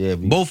deserve it. Yeah,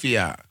 Both of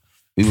y'all.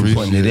 we were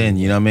putting it in,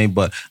 you know what I mean?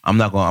 But I'm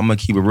gonna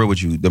keep it real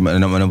with you. And I'm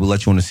gonna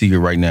let you on the secret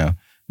right now.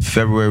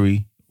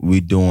 February, we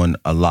doing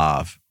a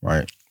live,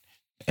 right?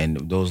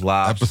 And those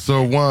lives,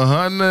 Episode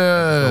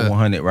 100.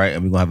 100, right?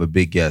 And we're gonna have a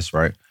big guest,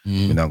 right?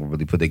 We're not gonna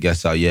really put the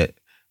guests out yet,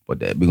 but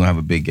we're gonna have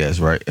a big guest,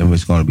 right? And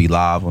it's gonna be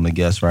live on the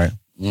guest, right?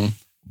 Mhm.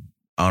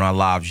 On our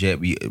lives yet,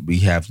 we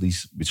have at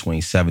least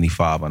between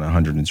 75 and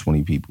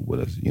 120 people with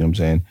us. You know what I'm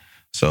saying?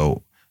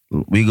 So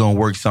we gonna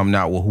work something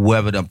out with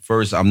whoever the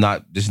first. I'm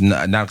not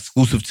not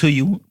exclusive to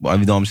you.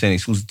 Even though I'm saying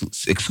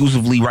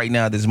exclusively right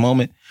now at this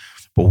moment,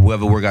 but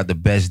whoever work out the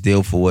best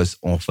deal for us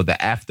for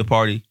the after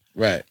party,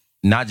 Right.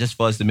 not just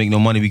for us to make no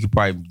money. We could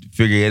probably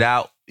figure it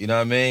out. You know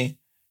what I mean?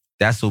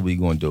 That's what we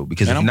gonna do.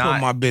 Because And if I'm not,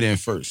 putting my bid in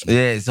first.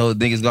 yeah, so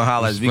niggas gonna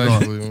holler.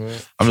 Respectfully, man.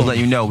 I'm just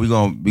letting you know we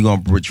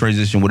gonna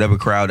transition whatever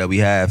crowd that we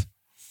have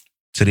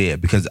to there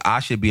because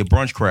I should be a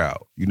brunch crowd.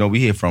 You know, we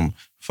here from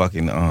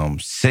fucking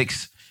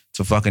 6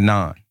 to fucking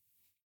 9.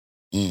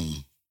 You know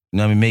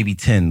what I mean? Maybe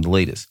 10 the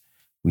latest.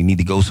 We need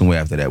to go somewhere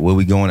after that. Where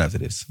we going after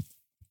this?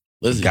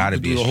 Listen, Gotta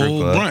we be can do a the strip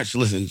whole club. brunch.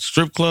 Listen,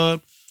 strip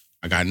club.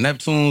 I got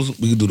Neptunes.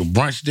 We can do the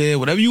brunch there.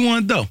 Whatever you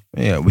want to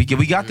do. Yeah, we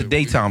got the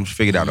daytimes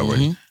figured out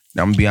already.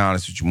 Now, I'm gonna be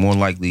honest with you. More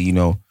than likely, you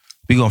know,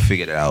 we gonna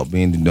figure that out.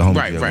 Being the home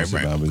Right. we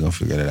gonna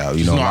figure that out.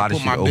 You Just know, a I lot of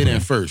put shit my bid in open.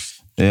 first.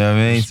 You know what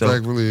I mean? So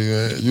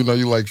Respectfully, you know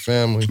you like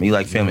family. me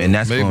like family, and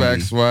that's gonna Maybach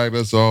be. swag,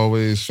 that's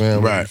always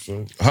family. Right.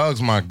 So,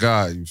 Hugs my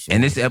guy. You feel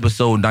And me? this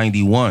episode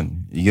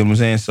 91. You get what I'm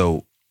saying?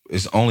 So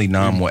it's only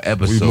 9 more we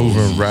episodes.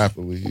 moving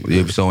rapidly.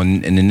 Yeah, so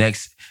in the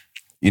next,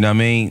 you know what I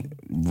mean?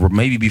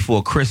 Maybe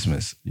before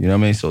Christmas. You know what I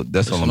mean? So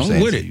that's all I'm Listen,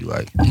 I'm saying with to it. you.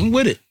 Like, I'm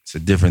with it. it's a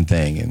different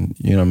thing. And,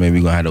 you know, maybe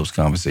we're going to have those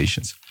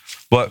conversations.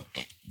 But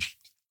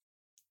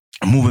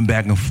moving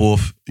back and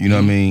forth, you know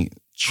what I mean?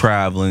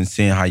 Traveling,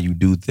 seeing how you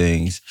do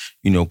things,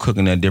 you know,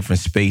 cooking at different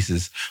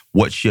spaces.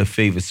 What's your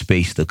favorite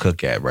space to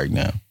cook at right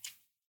now?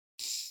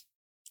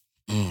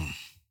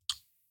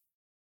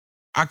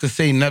 I could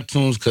say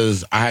Neptunes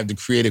because I have the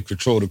creative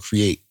control to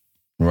create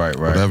Right.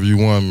 Whatever you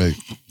want to make.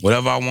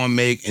 whatever I want to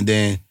make, and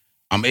then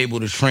I'm able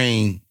to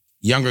train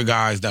younger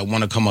guys that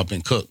want to come up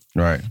and cook.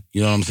 Right.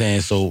 You know what I'm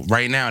saying? So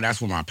right now,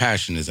 that's where my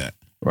passion is at.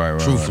 Right.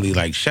 Truthfully,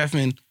 like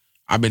chefing,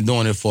 I've been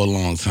doing it for a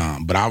long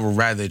time, but I would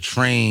rather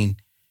train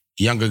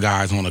younger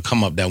guys on to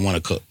come up that want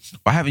to cook.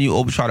 Why haven't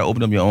you tried to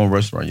open up your own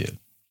restaurant yet?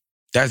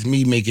 That's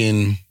me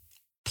making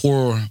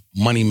poor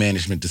money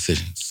management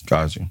decisions.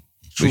 Got you.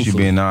 At least you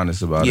Truthfully. being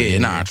honest about it. Yeah,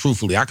 nah,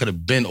 truthfully, I could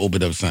have been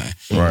opened up something,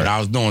 but I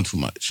was doing too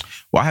much.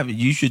 Why haven't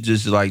you should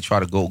just like try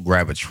to go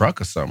grab a truck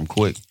or something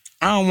quick?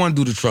 I don't want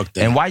to do the truck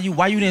thing. And why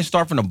you didn't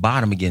start from the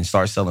bottom again,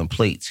 start selling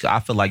plates? I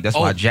feel like that's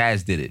why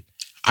Jazz did it.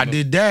 I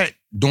did that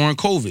during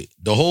COVID.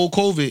 The whole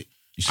COVID,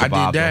 You I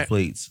survived did on that.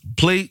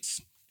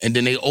 plates. And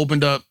then they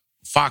opened up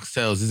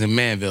Foxtails is in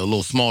Manville, a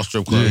little small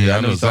strip club. Yeah, I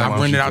know So I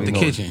exactly rented what out the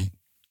you're doing. kitchen.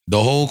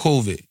 The whole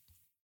COVID.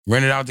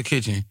 Rented out the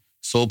kitchen.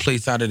 Sold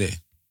plates out of there.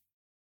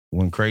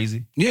 Went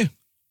crazy. Yeah.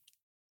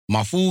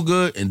 My food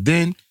good. And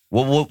then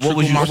What was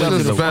Triple your my What's What's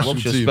your the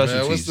specialty, man?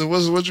 specialties?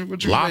 What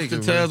you lobster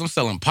making, tails. man? I'm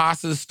selling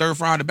pastas, stir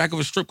fry in the back of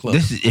a strip club.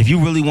 This is if you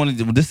really wanted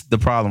to. This is the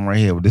problem right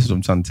here. This is what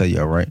I'm trying to tell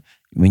you. All right,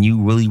 when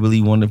you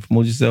really want to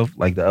promote yourself,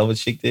 like the other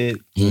chick did,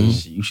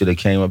 you should have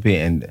came up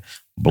here and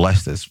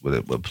blessed us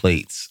with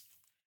plates.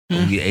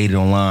 We ate it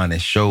online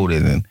and showed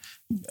it, and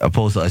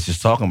opposed to us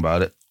just talking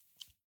about it.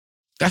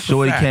 That's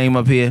Shorty a fact. came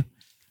up here.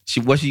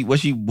 What's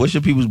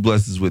your people's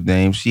blessings with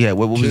names? She had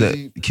what was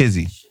Kizzy. that?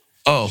 Kizzy.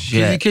 Oh, She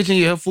Kizzy had- Kitchen,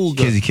 yeah, her food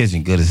good. Kizzy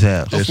Kitchen, good as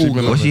hell. Yeah, she been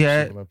What up she here,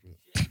 had? she been up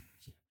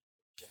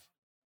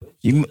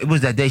here. It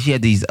was that day she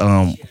had these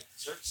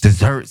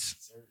desserts.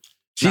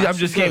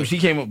 She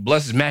came up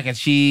blessed mac and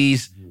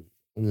cheese. Yeah.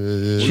 You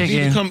need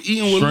Chicken, to come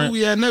eating with shrimp.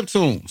 Louis at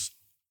Neptune's.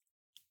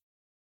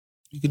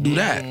 You could do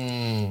that.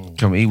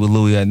 Come eat with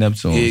Louis at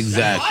Neptune.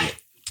 Exactly.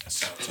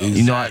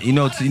 You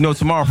know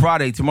tomorrow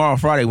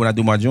Friday when I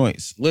do my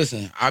joints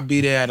Listen, I'll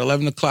be there at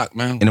 11 o'clock,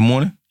 man. in the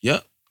morning.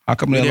 Yep. I'll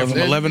come Be in there at from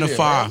 11. 11 to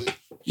 5.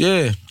 Yeah. I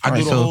All do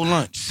right, the so- whole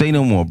lunch. Say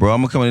no more, bro.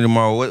 I'm gonna come in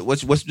tomorrow.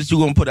 What's you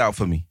gonna put out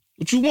for me?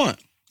 What you want?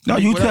 No,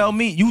 you Whatever. tell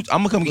me. I'm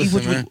gonna come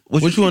Listen, eat. man.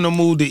 What you in the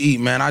mood to eat,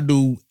 man? I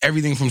do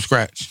everything from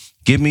scratch.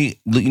 Give me.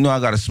 You know I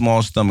got a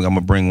small stomach. I'm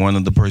gonna bring one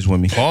of the person with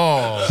me.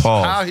 Pause.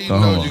 Pause. How he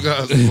Hold know on. you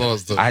got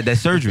lost though? I had that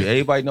surgery.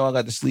 Everybody know I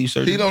got the sleeve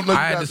surgery. He don't know you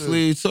I had got the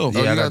sleeve too. Yeah, Oh, I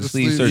you got got the the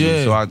sleeve sleeve? surgery.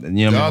 Yeah. So I, you know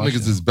what I Y'all mean?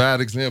 niggas is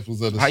bad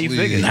examples of the How you sleeve.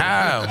 figure?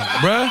 How,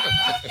 bruh?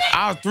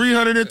 I was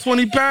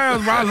 320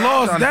 pounds, bro. I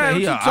lost that.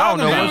 What you I don't talking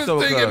know I what's about?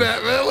 was so thinking good.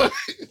 that,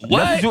 man.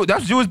 What?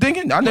 That's what you was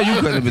thinking? I know you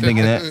couldn't have been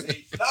thinking that.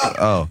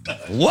 Oh.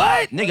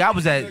 What? Nigga, I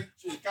was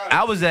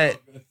at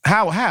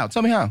how?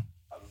 Tell me how.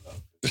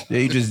 Yeah,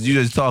 you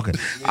just talking.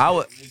 I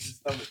was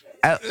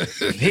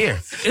here.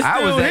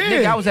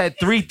 I was at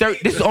 330.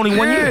 This is only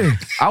 1 year.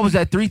 I was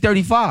at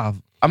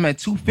 335. I'm at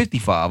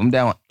 255. I'm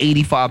down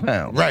 85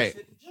 pounds. Right.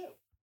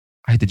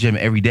 I hit the gym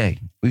every day.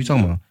 What are you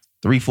talking about?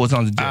 3-4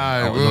 times a day. All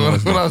right, well,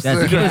 that's what I'm That's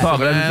saying. just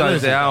talking. That's man, just trying to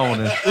say I don't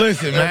want to.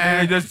 Listen,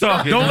 man. Just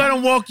talking. Don't let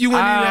him walk you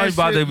into I that ain't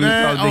about shit, to be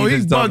man. talking, Oh, he's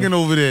just talking. bugging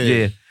over there.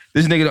 Yeah.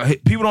 This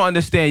nigga, people don't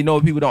understand. You know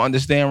what people don't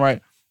understand,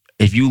 right?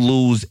 If you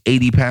lose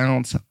 80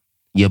 pounds,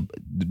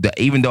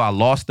 even though I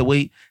lost the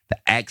weight, the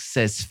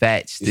excess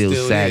fat still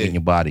still sag there. in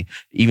your body.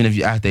 Even if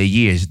you after a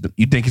year,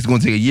 you think it's going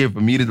to take a year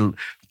for me to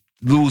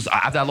lose.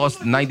 After I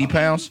lost 90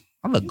 pounds,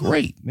 I look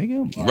great,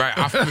 nigga. Right.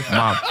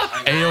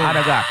 I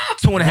done got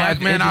 2.5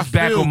 Black man, inches I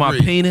back feel on my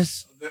great.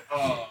 penis.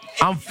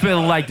 I'm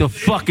feeling like the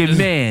fucking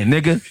man,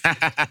 nigga.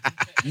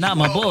 Not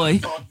my boy.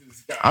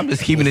 I'm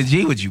just keeping it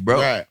G with you, bro.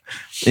 Right.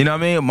 You know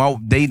what I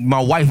mean? My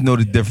wife know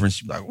the difference.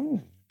 She's like,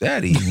 ooh,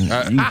 Daddy, you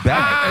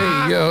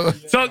back. Hey, yo.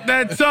 Tuck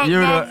that tuck,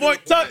 You're my the- boy.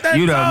 Tuck that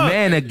You the tuck.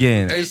 man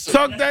again.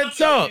 Tuck that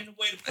tuck.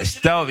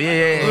 Stuff,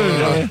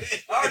 yeah.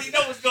 I already know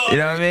what's going You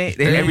know what I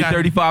mean? Every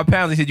 35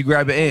 pounds, they said you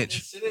grab an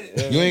inch.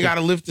 You ain't got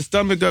to lift the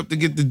stomach up to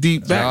get the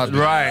deep back.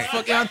 Right.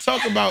 What the fuck y'all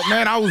talking about,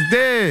 man? I was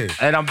dead.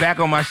 And I'm back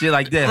on my shit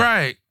like this.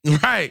 Right.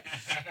 Honey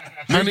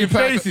Making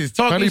pack, faces,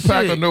 talking honey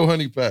pack shit. or no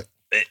honey pack?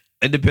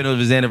 It depends on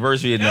his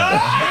anniversary or not.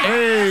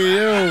 Hey,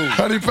 yo.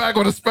 Honey pack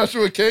on a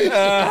special occasion.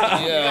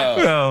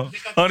 Yo,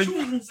 honey,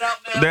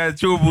 there's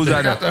chewables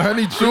out Got the there.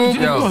 honey chewable.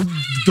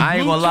 Yo, I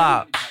ain't gonna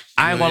lie.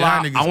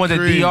 I went to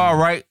DR,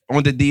 right? I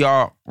went to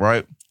DR,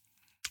 right?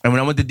 And when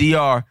I went to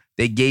DR,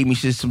 they gave me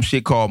some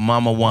shit called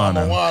Mama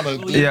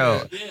Wana.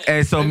 Yo,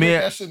 and so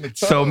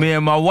me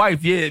and my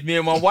wife, she's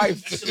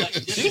like,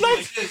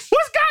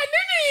 what's gotten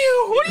into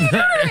you? What are you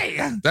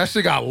doing? That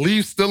shit got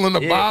leaves still in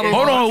the Yeah, bottle.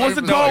 Hold on, what's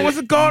it called? What's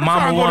it called?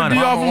 Mama I'm trying to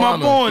go to DR for my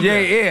Wana. born.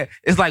 Yeah.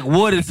 It's like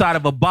wood inside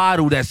of a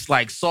bottle that's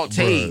like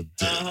sauteed.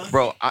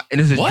 Bro,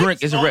 and it's a drink.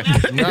 It's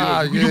a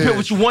Nah, You can yeah. put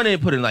what you want in,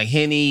 put in like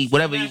Henny,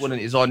 whatever you want in.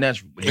 It's all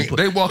natural. But you put-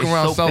 They walk it's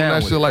around soaked selling down that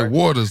with shit it, like right?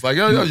 waters. Like,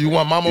 yo, you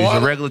want Mama It's a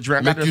Wana? regular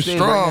drink. I Make you got it right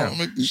strong. now.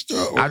 Make you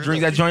strong. I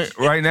drink that joint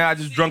right now. I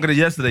just drunk it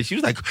yesterday. She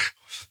was like,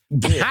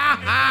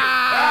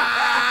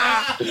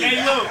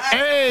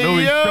 Hey,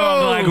 Louis yo.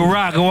 strong like a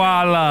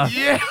Rockwalla.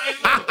 Yeah.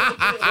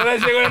 What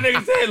that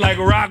nigga said, like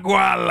a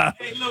Rockwalla.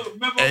 Hey, look,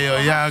 remember Hey, yo,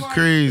 y'all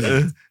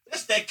crazy.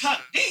 That's that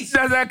cock diesel.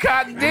 That's that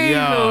cock Yo.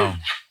 diesel.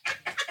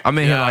 I'm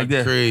in here Y'all like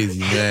this. crazy,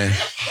 man.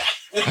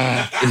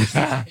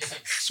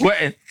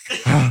 Sweating.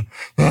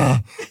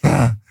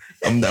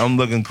 I'm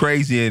looking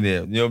crazy in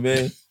there. You know what I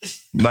mean?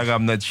 Like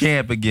I'm the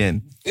champ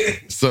again.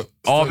 So,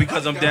 All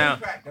because I'm down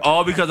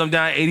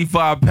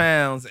 85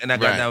 pounds and I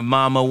got Right. that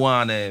Mama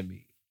Wana in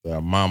me.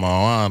 Mama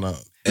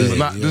Wana.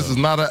 This is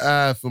not an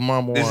ad for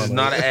Mama Wana. This is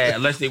not an ad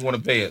unless they want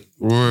to pay it.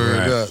 Word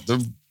Right. up.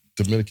 Them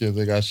Dominicans,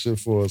 they got shit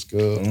for us,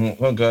 cuz.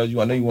 Oh, God,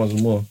 I know you want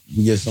some more.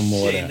 You get some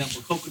more of Ain't that.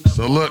 nothing but coconut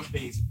So look.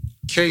 basil.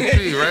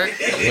 KP, right?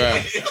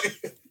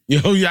 Right.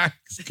 Yo, y'all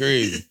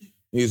crazy.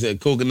 He said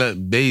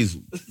coconut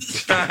basil.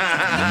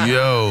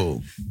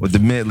 Yo. With the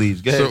mint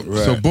leaves. Go ahead.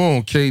 So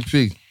boom,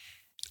 KP.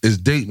 It's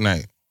date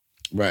night.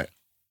 Right.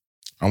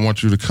 I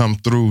want you to come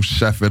through,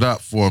 chef it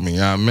up for me. You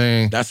know what I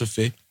mean? That's a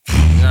fit. You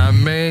know what I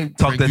mean?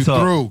 Talk Bring that you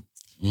talk. through.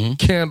 Mhm.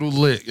 Candle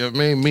lit. You know what I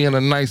mean? Me and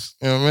a nice,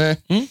 you know what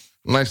I mean?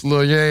 Nice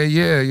little, yeah,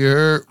 you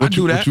heard? What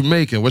do that. you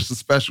making? What's the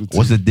specialty?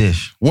 What's the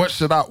dish? What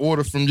should I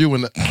order from you?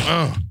 And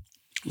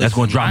That's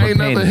going to drop I her ain't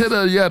never panties. hit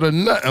her yet or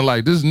nothing.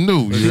 Like, this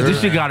new. You This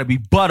heard? shit got to be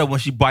butter when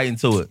she bite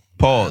into it.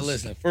 Pause.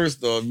 Listen,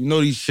 first off, you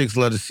know these chicks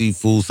love the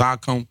seafood, so I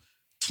come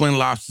twin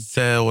lobster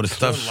tail or the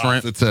stuffed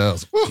shrimp. The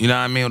tails. You know what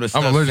I mean? Or the I'm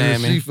stuffed allergic to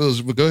salmon.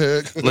 seafoods, but go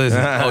ahead. Listen,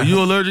 oh, you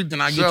allergic?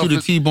 Then I get you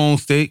the T-bone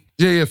steak.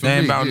 Yeah, for That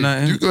ain't me. about yeah.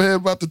 nothing. You go ahead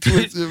about the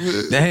twins.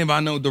 That ain't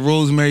about no the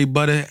rosemary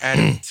butter at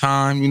the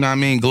time. You know what I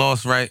mean?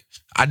 Gloss right.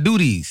 I do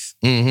these.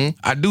 Mm-hmm.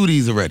 I do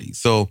these already.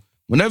 So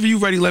whenever you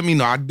ready, let me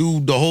know. I do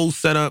the whole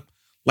setup,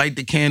 light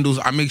the candles.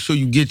 I make sure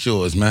you get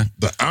yours, man.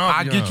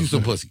 I get you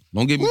some pussy.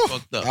 Don't get me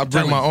fucked up. I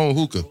bring my own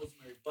hookah.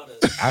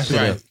 I should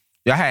have.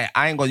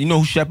 I ain't gonna. You know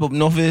who Shep Up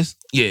North is?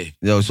 Yeah.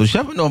 Yo, so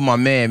Shep Up North, my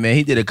man.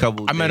 He did a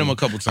couple. I met him a things.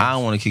 couple times. I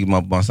don't want to kick him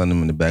up on something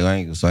in the back. I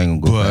ain't gonna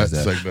go But, past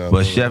it's that. like that,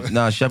 But bro. Shep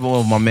Up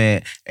North, my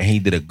man, and he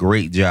did a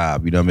great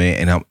job. You know what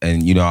I mean?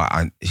 And you know,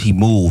 he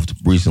moved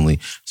recently,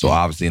 so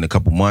obviously in a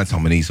couple months, I'm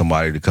gonna need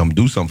somebody to come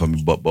do something for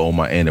me. But on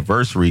my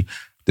anniversary,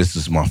 this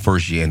is my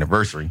first year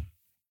anniversary.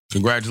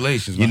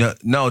 Congratulations, You man. know,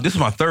 no, this is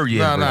my third year.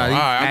 Nah, bro. nah, All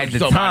right, I'm At the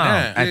talking about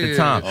time, that. at the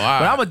time. Oh, all right.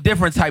 But I'm a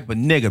different type of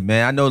nigga,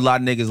 man. I know a lot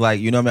of niggas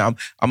like, you know what I mean?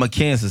 I'm a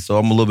Cancer, so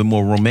I'm a little bit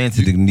more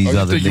romantic than these Oh, you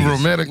other think niggas. you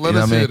romantic? Let You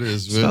know us what I hear mean?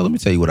 this, So man. let me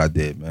tell you what I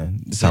did,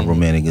 man. This is how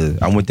romantic it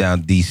is. I went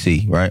down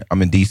DC, right?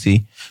 I'm in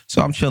DC.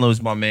 So I'm chilling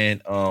with my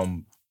man,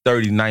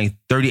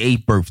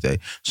 38th birthday.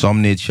 So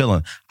I'm there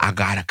chilling. I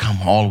gotta come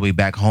all the way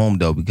back home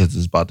though, because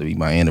it's about to be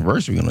my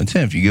anniversary on the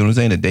 10th. You get what I'm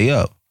saying? The day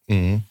up.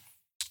 Mm-hmm.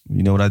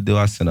 You know what I do?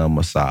 I send her a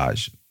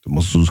massage. The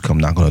masseuse come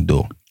knock on the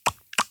door.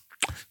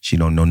 She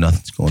don't know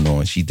nothing's going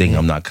on. She think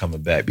I'm not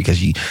coming back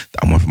because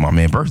I went for my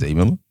man's birthday,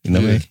 remember? You know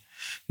what I mean?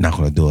 Knock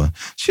on the door.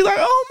 She like,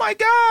 oh my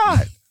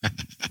God.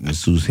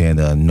 Masseuse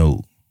handed her a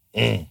note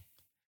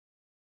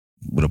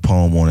with a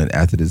poem on it.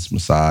 After this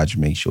massage,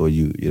 make sure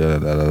you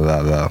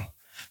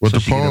What so the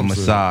she get a poem said?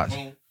 massage.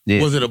 Yeah.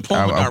 Was it a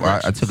poem or I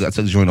directions? took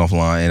the joint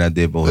offline and I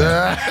did both.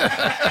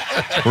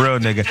 Real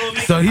nigga.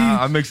 So he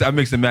I mix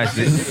and match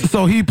it.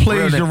 so he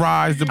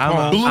plagiarized the I'm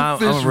poem. a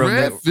Bluefish, real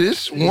nigga.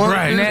 redfish, one.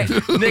 Right.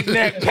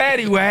 Knick-knack,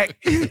 paddywhack.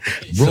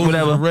 So Roses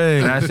whatever. are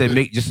red. And I said,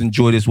 just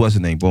enjoy this. What's the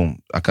name? Boom.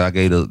 I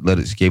gave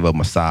her a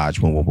massage.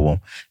 Boom, boom, boom.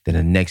 Then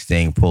the next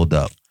thing pulled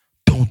up.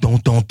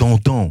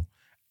 Don't.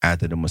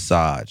 After the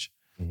massage,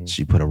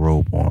 she put a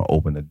robe on,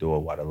 opened the door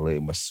while the lady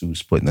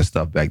masseuse putting the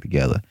stuff back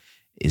together.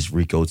 It's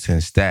Rico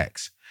 10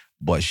 Stacks.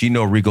 But she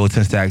know Rico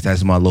 10 Stacks,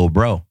 that's my little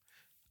bro.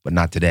 But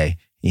not today.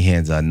 He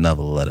hands her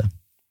another letter.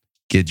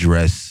 Get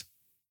dressed.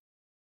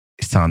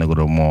 it's time to go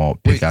to the mall,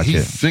 pick Wait, out he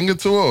your... singing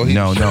to her? Or he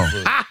No.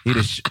 just- He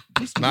just...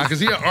 Nah, because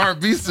he an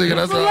R&B singer.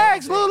 That's all.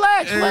 Relax.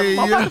 Hey,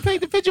 I'm about to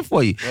paint the picture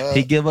for you.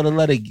 He give her the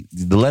letter.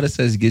 The letter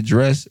says, get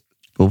dressed,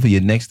 go for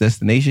your next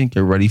destination, get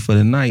ready for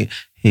the night.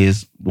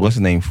 Here's what's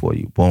the name for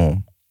you.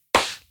 Boom.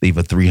 Leave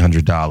her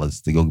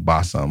 $300 to go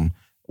buy something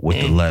with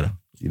the letter.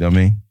 You know what I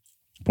mean?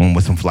 Boom,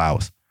 with some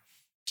flowers.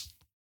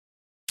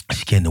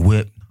 She get in the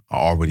whip.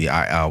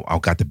 I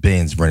got the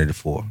Benz rented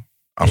for her.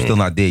 I'm still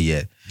not there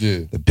yet.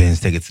 Yeah. The Benz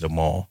take it to the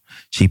mall.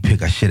 She pick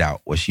her shit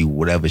out,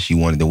 whatever she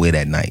wanted to wear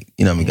that night.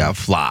 You know what I mean? Got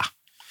fly.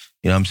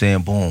 You know what I'm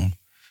saying? Boom.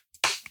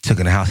 Took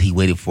her in the house. He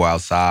waited for her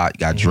outside.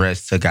 Got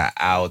dressed. Took her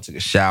out. Took a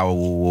shower.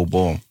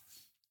 Boom.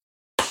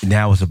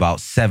 Now it's about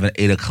 7,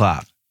 8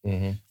 o'clock.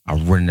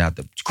 I'm running out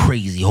the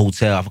crazy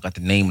hotel. I forgot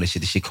the name of the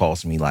shit. The shit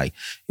cost me like,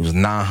 it was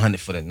 $900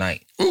 for the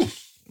night.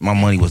 My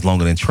money was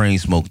longer than train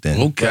smoke then.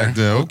 Okay.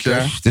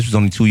 This was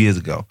only 2 years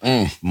ago.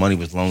 Money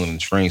was longer than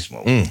train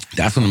smoke.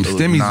 That's when them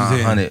stimmies was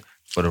in. $900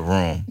 for the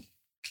room.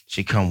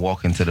 She come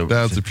walk into the...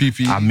 That was the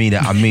PPE? I mean,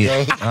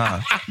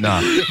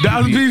 nah.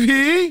 That was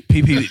PPE?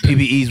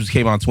 PPEs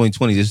came out in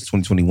 2020. This is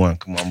 2021.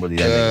 Come on, I'm really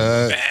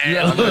that nigga. You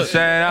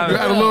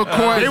had a little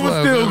coin. It was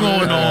still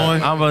going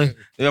on. I'm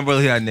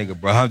really that nigga,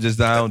 bro. I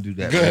don't do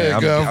that. Go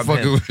ahead, man. I'm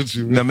fucking with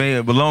you. You know what I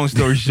mean? But long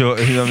story short,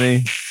 you know what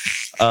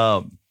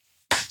I mean?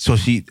 So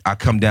I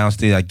come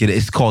downstairs, I get it.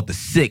 It's called the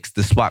Six,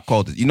 the spot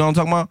called you know what I'm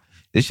talking about?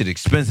 This shit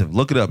expensive.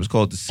 Look it up. It's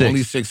called the Six.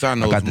 Only 6 I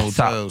know got is the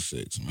Motel top.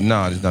 6.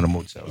 No, it's not a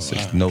Motel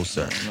 6. No,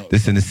 sir.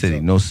 This in the city.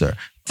 No, sir.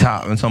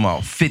 Top, I'm talking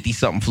about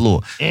 50-something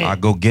floor. I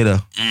go get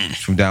her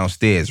from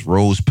downstairs,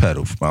 rose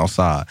petal from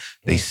outside.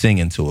 They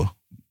singing to her.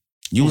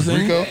 You was in?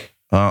 Rico?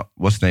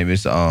 What's the name?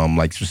 It's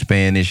like some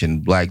Spanish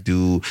and black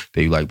dude.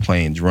 They like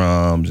playing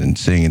drums and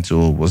singing to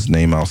her. What's the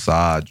name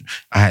outside?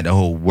 I had the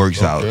whole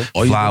works out.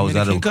 Oh, you Flowers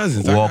out Dominican of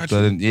cousins. I walked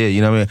got her. Yeah,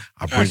 you know what I mean?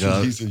 I bring her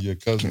up. He said your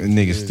cousin.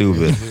 Nigga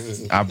stupid.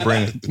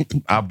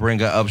 I bring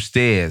her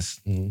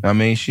upstairs. I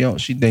mean, she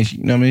thinks she,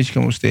 you know what I mean? She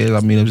come upstairs. I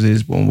meet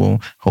upstairs. Boom, boom.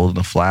 Holding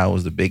the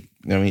flowers, the big,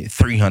 you know what I mean?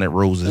 300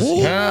 roses.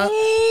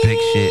 Big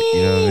shit.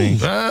 You know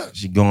what I mean?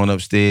 She going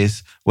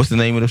upstairs. What's the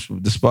name of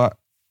the spot?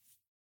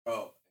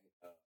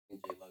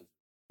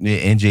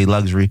 Yeah, NJ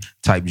Luxury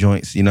type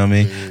joints, you know what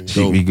I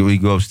mean? We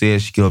go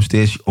upstairs, she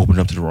opened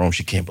up to the room,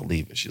 she can't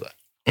believe it. She like,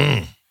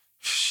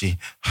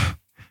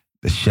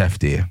 the chef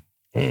there,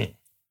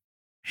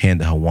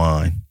 handed her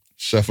wine,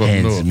 Chef up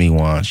hands north. me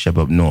wine, chef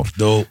up north.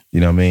 Dope.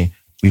 You know what I mean?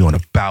 We on a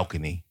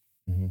balcony.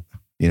 You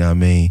know what I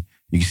mean?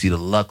 You can see the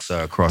Luxor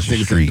across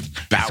the street.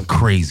 It's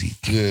crazy.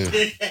 Yeah.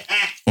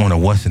 On a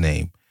what's the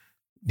name?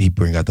 He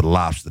bring out the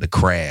lobster, the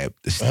crab,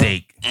 the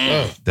steak,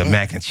 the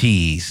mac and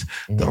cheese,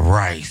 the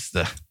rice,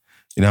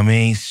 you know what I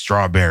mean?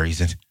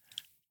 Strawberries and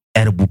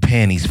edible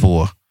panties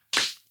for.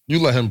 You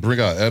let him bring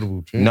out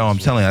edible panties? No, I'm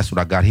telling you, that's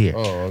what I got here.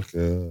 Oh,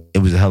 okay. It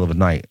was a hell of a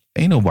night.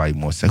 Ain't nobody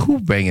more sad.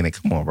 Who banging it?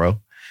 Come on, bro.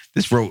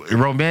 This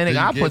romantic,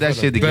 I put that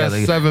shit together.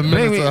 Best 7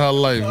 minutes of her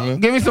life, man.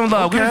 Give me some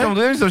love. Give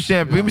me some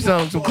champagne. Give me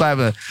some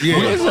clapping. Yeah.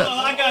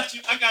 I got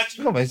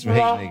you. Come on, some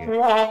hate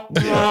nigga.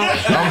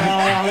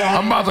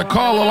 I'm about to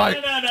call her like,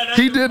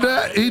 he did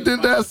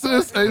that,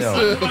 sis. Hey,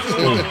 sis.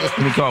 Let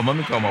me call my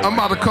I'm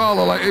about to call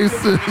her like, hey,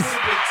 sis.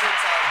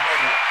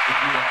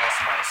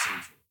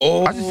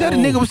 I just said the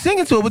nigga was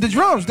singing to it with the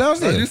drums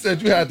downstairs. You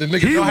said you had the nigga.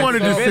 He wanted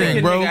to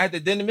sing, bro. I had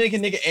the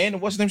Dominican nigga and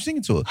what's his name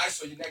singing to it. I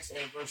saw your next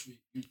anniversary.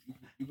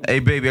 Hey,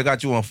 baby, I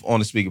got you on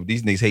the speaker, but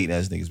these niggas hating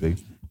ass niggas,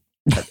 baby.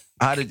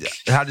 How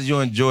did you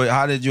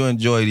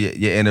enjoy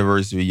your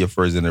anniversary, your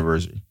first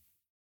anniversary?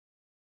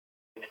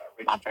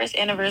 My first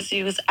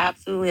anniversary was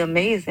absolutely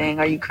amazing.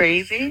 Are you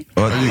crazy?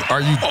 Are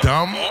you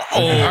dumb?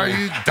 Are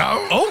you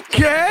dumb?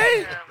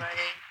 Okay.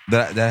 Did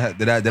I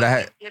What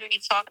are you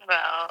talking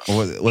about?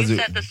 was You it?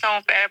 set the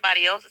tone for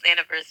everybody else's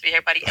anniversary.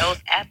 Everybody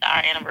else after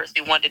our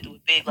anniversary wanted to do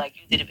it big, like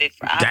you did it big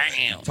for ours.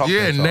 Damn.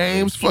 Yeah,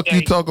 names. Fuck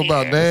you talk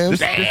about names.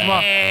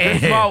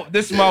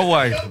 This is my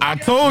wife. I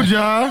told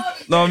y'all.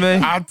 Know what I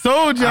mean? I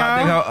told y'all.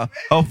 I think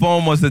her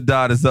phone must have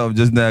died or something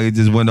just now. It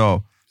just went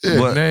off. Yeah,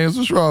 But- names.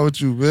 What's wrong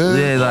with you, man?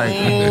 Yeah, like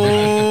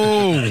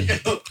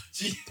Oh.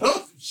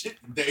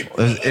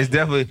 it's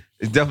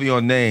definitely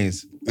on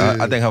names.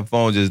 I think her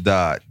phone just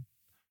died.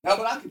 No,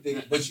 but I could dig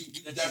it. But you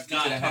definitely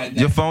could have had that.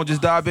 Your phone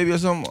just died, baby, or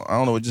something? I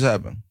don't know what just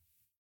happened.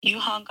 You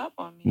hung up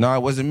on me. No,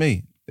 it wasn't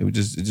me. It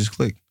just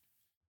clicked.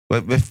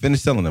 But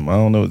finish telling them. I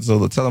don't know.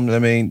 So tell them. I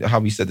mean, how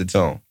we set the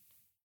tone.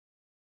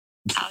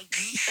 How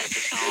you set the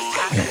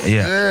tone.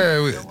 Yeah.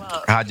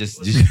 Yeah. I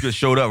just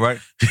showed up, right?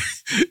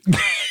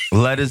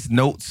 Letters,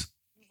 notes.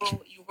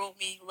 You wrote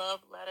me love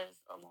letters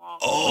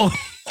along.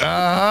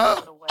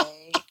 Uh-huh. the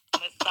way.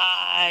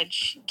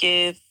 Massage,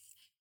 gifts,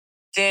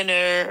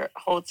 dinner,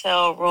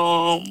 hotel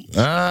room,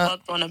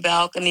 fucked on the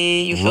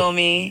balcony. You feel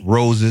me?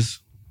 Roses.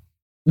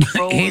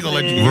 Roses. He ain't gonna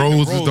let you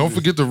Roses. Don't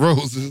forget the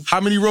roses. How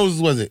many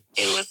roses was it?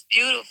 It was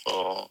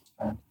beautiful.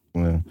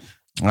 Yeah.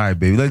 All right,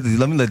 baby. Let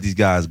me let these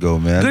guys go,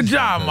 man. Good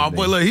job, my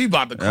boy. Look, he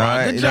about to All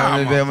cry. right, Good job,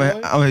 I'm my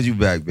boy. gonna hit you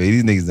back,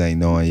 baby. These niggas ain't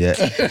knowing yet.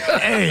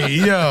 Hey,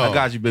 yo. I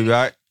got you, baby.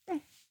 All right.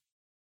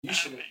 You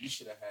should have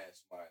had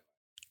somebody.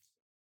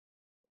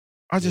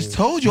 I just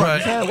told you.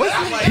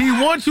 He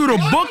wants you to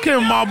book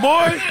him, my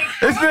boy.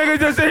 This nigga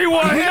just said he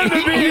want him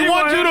to be. He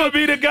wants you to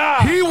be the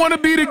guy. He want to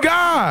be the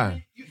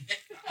guy.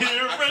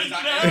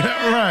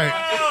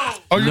 Right.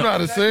 Oh, you know how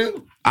to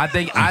sing? I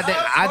think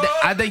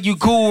you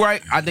cool,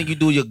 right? I think you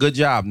do your good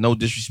job. No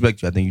disrespect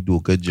to you. I think you do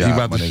a good job. He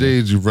about to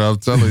shade you, bro. I'm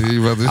telling you. He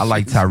about to I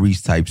like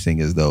Tyrese type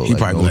singers though. He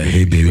probably like,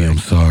 hey baby, I'm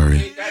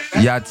sorry.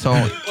 Yeah,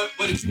 Tone.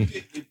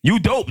 You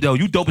dope though.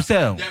 You dope as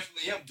hell.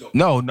 Definitely am dope.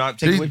 No, not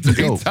take away from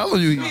He dope.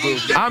 telling you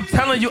he's dope. I'm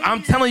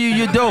telling you,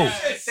 you're dope.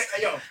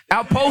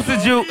 I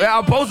posted you.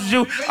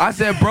 I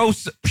said, bro,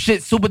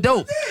 shit, super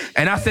dope.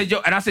 And I said,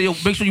 yo,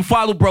 make sure you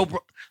follow, bro.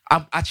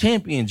 I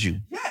championed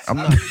you.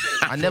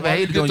 I never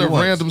hated on you. Get the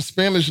once. random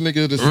Spanish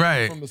nigga to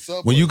sing from the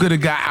subway. When you could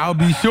have got I'll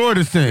Be Sure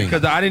to sing.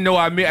 Because I didn't know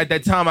at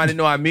that time. I didn't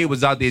know Amir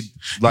was out there.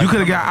 Like, You could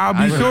have got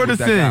I'll Be Sure to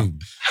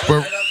sing.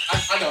 But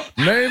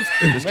names,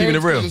 Just keeping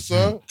it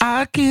real.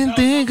 I can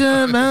think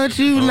about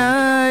you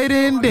night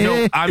and day.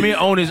 No, Amir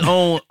owned his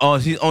own.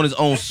 He's on his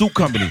own suit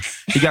company.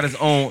 He got his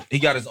own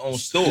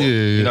store. Yeah.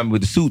 You know what I mean,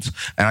 with the suits.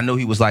 And I know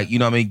he was like, you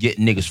know what I mean,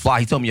 getting niggas fly.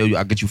 He told me, yo,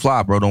 I get you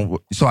fly, bro.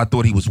 So I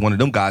thought he was one of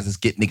them guys that's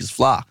getting niggas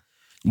fly.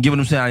 You get what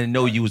I'm saying? I didn't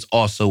know you was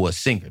also a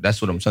singer.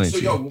 That's what I'm telling you.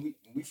 So, yo, when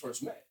we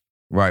first met.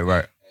 Right.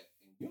 In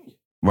Union.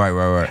 Right.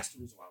 That's the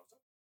reason why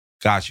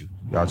I was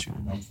Got you.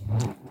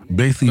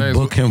 Basically, Thanks.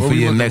 book him What for we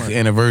your looking next like?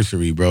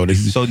 anniversary, bro.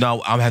 So now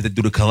I'm gonna have to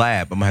do the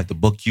collab. I'm gonna have to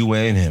book you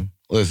and him.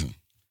 Listen.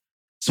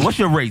 So what's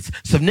your rates?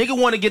 So if nigga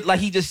want to get,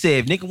 like he just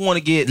said, if nigga want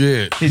to get,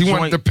 his he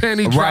want the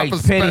penny drop a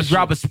special.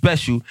 drop a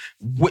special.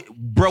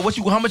 Bro,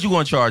 how much you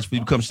gonna charge for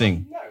you to come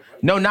sing?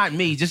 No, not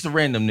me, just a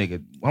random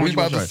nigga. How much We you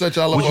gonna about to charge? set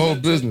y'all up a whole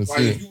business. Like,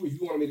 Yeah. if you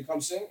wanted me to come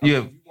sing, Yeah,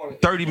 if you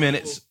wanted, 30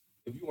 minutes.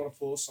 If you want a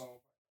full song,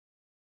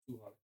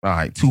 200. All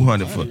right,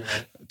 200 for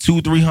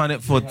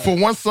 300 for For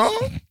one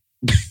song?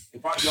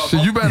 If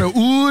So you better,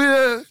 ooh,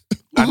 yeah.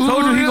 I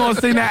told you he gonna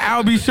sing that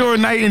I'll Be Sure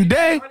night and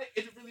day.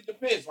 It really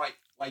depends. Like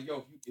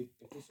yo, if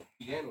it's a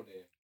piano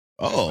there.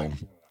 Oh.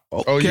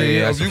 Oh,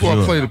 yeah. that's If you for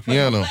gonna sure. play the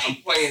piano. I'm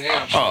playing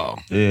now. Oh.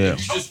 Yeah. You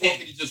just want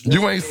me to just.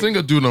 You ain't sing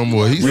or do no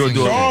more. He's singing.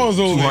 Charles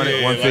over 200,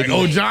 there. 150.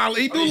 Oh, John,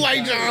 he do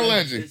like John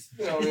Legend.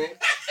 You know what I mean?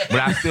 But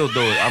I still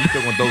do it. I'm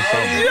still gonna do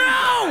something.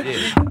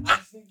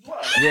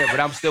 Yeah, but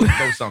I'm still gonna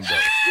do something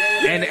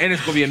though. And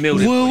it's gonna be a meal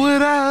this What week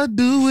would I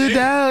do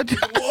without you?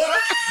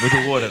 with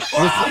the water.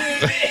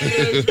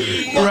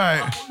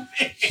 Right.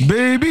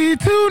 Baby,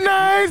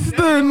 tonight's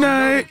the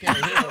night.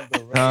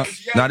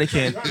 No, they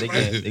can't. They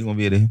can't. They gonna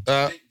be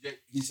there.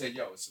 He said,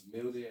 "Yo, it's a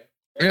meal there."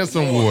 And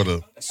some water.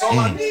 That's all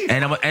I need.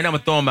 And I'm gonna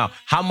throw them out.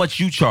 How much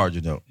you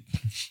charging though?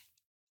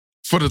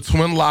 For the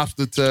twin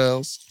lobster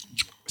tails.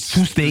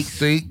 2 steaks,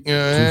 Steak,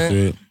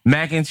 yeah.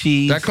 mac and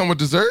cheese. That come with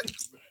dessert?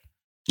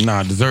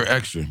 Nah, dessert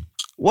extra.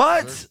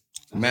 What?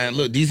 Man,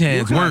 look, these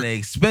hands Kinda work.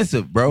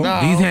 expensive, bro.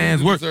 Nah, These I don't hands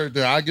do work. dessert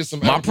there. I get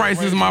some. My extra price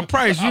is ranch. my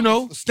price, you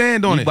know.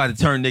 Stand on We it. about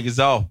to turn niggas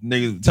off.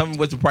 Niggas, tell me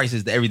what the price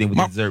is to everything with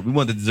the dessert. We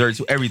want the dessert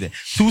to everything.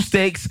 2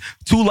 steaks,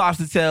 2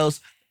 lobster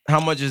tails. How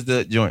much is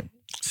the joint?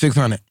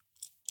 600.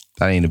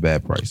 That ain't a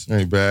bad price.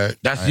 Ain't bad.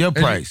 That's your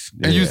price.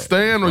 And you Yeah.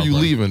 staying or you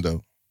leaving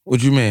though?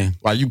 What you mean?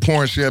 Like you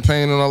pouring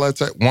champagne and all that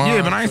type? Wine,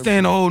 Yeah, but I ain't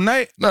staying the whole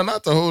night. No,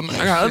 not the whole night.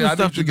 I got other Shit,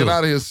 stuff need you to get do.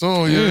 out of here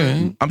soon.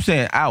 Yeah. I'm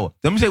saying hour.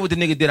 Let me say what the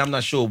nigga did. I'm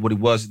not sure what it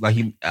was. Like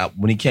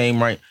when he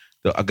came, right?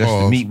 I guess the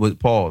Pause. meat was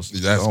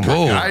paused. That's Oh my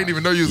cool. God. I didn't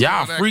even know you was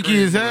Y'all going that freaky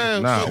crazy. as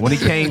hell. Nah, when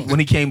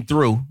he came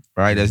through,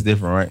 right? That's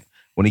different, right?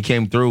 When he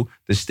came through,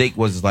 the steak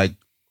was like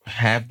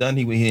half done.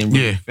 He didn't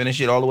really finish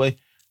it all the way,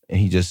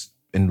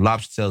 and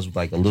lobster tails was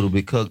like a little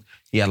bit cooked.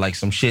 He had like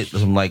some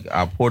like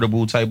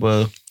portable type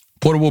of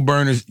Portable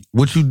burners,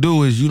 what you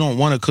do is you don't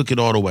want to cook it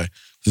all the way.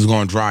 It's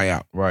going to dry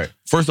out. right.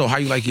 First off, how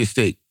you like your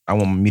steak? I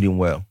want my medium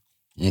well.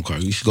 Okay,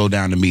 you should go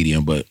down to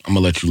medium, but I'm going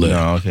to let you live.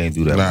 No, I can't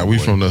do that. Nah, my we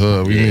boy. from the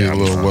hood. We need a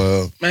little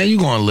wild. Man, you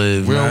going to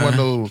live, We man. don't want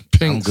no I'm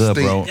pink good,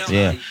 steak. bro.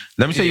 Yeah.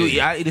 Let me tell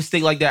you, I ate a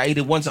steak like that. I ate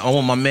it once. I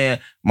want my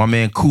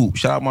man Coop.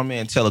 Shout out my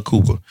man Taylor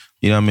Cooper.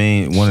 You know what I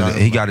mean?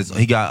 He got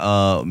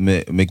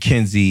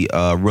McKinsey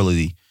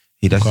Realty.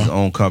 That's his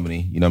own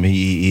company. You know what I mean?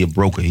 He a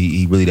broker.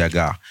 He really that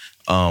guy.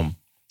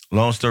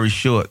 Long story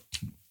short,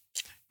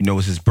 you know,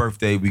 it's his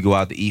birthday. We go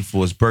out to eat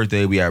for his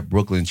birthday. We at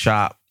Brooklyn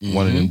Chop,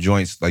 one of them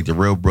joints, like the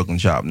real Brooklyn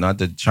Chop, not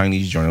the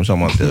Chinese joint. I'm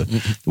talking about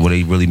the where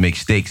they really make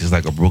steaks. It's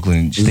like a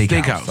Brooklyn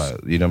steakhouse. Style,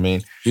 you know what I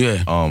mean?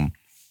 Yeah.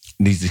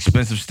 These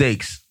expensive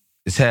steaks,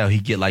 it's hell. He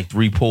get like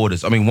 3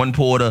 porters. I mean, 1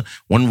 porter,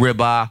 1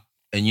 ribeye,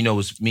 and you know,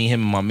 it's me,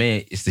 him, and my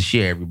man. It's the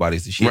share.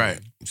 Everybody's the share. Right.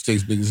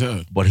 Steak's big as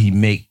hell. But he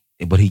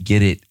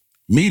get it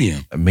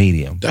Medium. a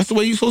medium. That's the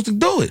way you supposed to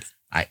do it.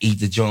 I eat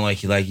the joint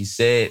like he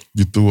said.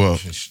 You threw up.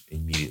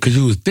 Immediately. Because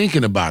you was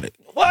thinking about it.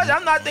 What?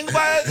 I'm not thinking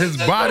about it. His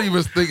body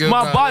was thinking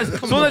My about body. it. As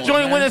soon as the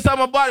joint went inside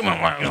my body,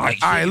 I'm like,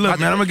 All right, look,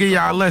 man, I'm going to give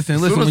y'all a lesson.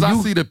 As Listen, soon as when I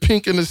you, see the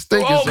pink in the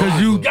steak, it's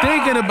because you God,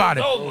 thinking about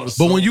it. over.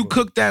 But when you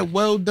cook that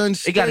well done it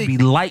steak, got to be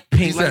light he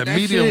pink. said that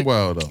medium shit.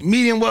 well though.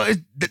 medium well,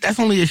 that's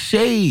only a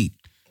shade.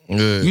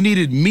 Yeah. You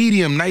needed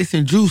medium, nice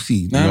and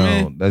juicy. Know what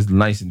I mean? That's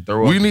nice and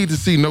thorough. We need to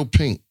see no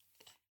pink.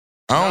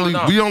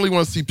 We only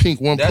want to see pink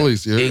one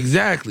place, yeah.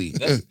 Exactly.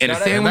 And the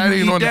same that when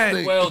ain't you on eat the that.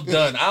 steak. Well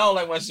done. I don't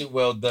like my shit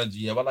well done,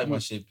 GM. I like my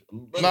shit.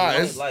 Nah,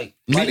 it's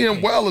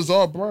medium well is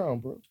all brown,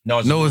 bro. No,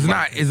 it's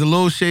not. It's a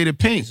little shade of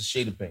pink. It's a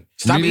shade of pink.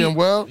 Stop medium eating.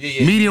 well?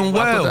 Yeah. Medium I thought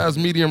well. that was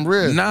medium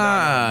rare.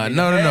 Nah,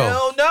 no.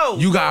 Hell no.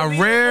 You got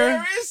Medium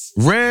rare,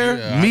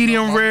 Yeah, I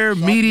medium know. rare,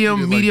 Some medium,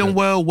 eat it like medium that.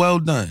 well, well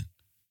done.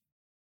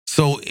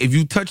 So if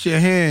you touch your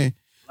hand,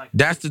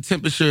 that's the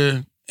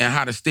temperature and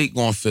how the steak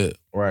gonna feel.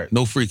 Right.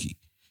 No freaky.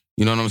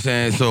 You know what I'm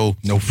saying? So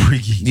No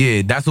freaky.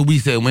 yeah, that's what we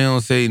say. We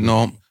don't say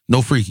no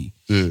freaky.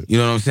 Yeah. You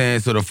know what I'm saying?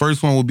 So the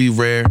first one will be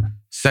rare,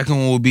 second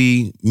one will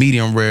be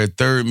medium rare,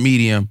 third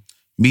medium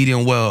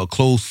well, a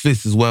closed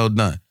fist is well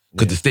done.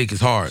 Because the steak is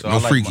hard, So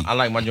no freaky. I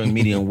like my joint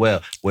medium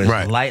well. Where it's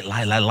Right.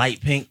 light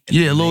pink. and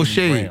Yeah, a little maybe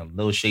shade. brown,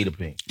 little shade of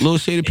pink. Little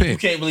shade of And you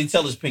pink. can't really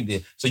tell it's pink there.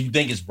 So you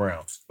think it's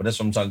brown. But that's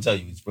what I'm trying to tell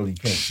you. It's really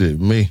pink. Shit,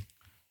 me.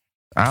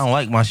 I don't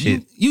like my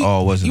shit. You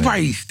wasn't it?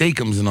 probably eat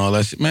steakums and all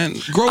that shit, man.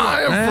 Grow up,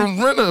 I am man.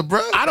 from Renner,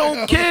 bro. I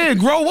don't care.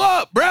 Grow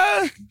up,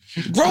 bruh.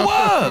 Grow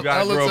up.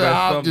 gotta grow Alexander back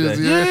Hopkins,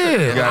 someday.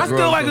 yeah. Yeah, I grow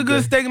still up like a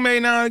good steak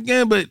made now and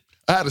again, but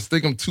I had to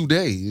steak him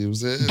today. It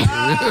was it.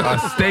 I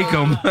steak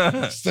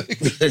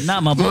him.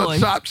 Not my boy.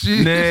 Chopped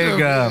cheese.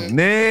 Nigga.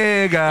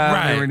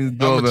 Right. Ring his I'm a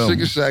doorbell.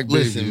 chicken shack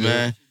baby. listen,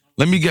 man.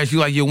 Let me guess, you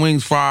like your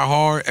wings fried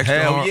hard, extra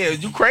Hell hard? yeah,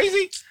 you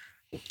crazy?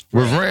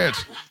 With ranch.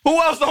 Who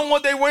else don't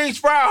want their wings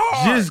fried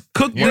hard? Just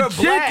cook You're the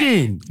black.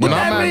 chicken. When What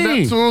I'm that at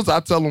mean? Neptune's, I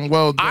tell them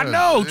well done. I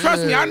know.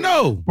 Trust me, I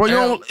know. Bro,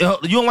 you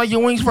don't like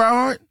your wings fried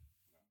hard?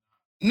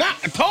 Nah,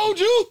 I told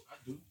you.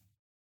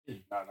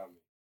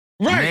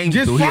 Right, Names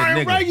just do, he a fry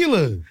nigga. it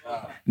regular.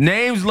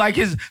 Names like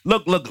his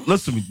look,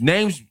 listen to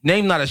me.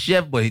 Name not a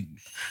chef, but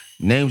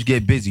names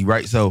get busy,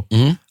 right? So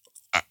Mhm.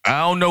 I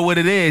don't know what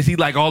it is. He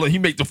like he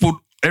make the food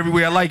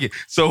everywhere I like it.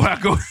 So I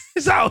go to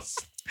his house.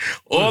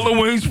 All the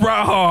wings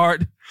fried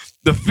hard.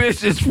 The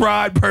fish is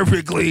fried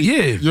perfectly.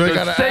 Yeah. You ain't The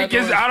gotta steak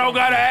add is no I don't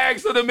gotta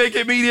ask her to make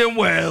it medium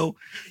well.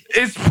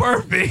 It's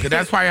perfect.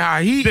 That's probably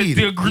how he eat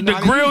it. The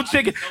grilled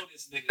chicken.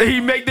 He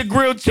make the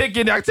grilled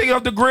chicken. I take it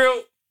off the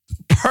grill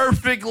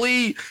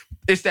perfectly.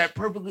 It's that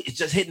perfectly. It's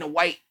just hitting the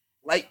white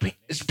light pink.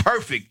 It's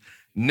perfect.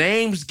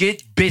 Names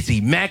get busy.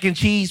 Mac and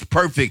cheese,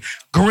 perfect.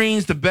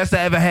 Greens, the best I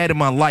ever had in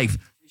my life.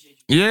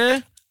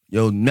 Yeah?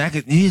 Yo, mac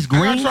and cheese, I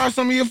gotta greens. try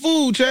some of your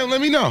food, champ. Let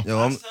me know.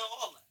 Yo,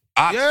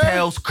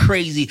 oxtails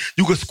crazy.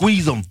 You can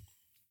squeeze them.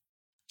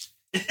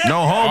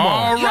 No homo.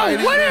 All right.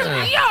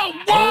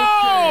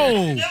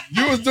 Whoa!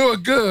 You was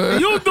doing good.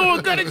 You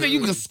doing good. They say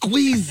you can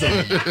squeeze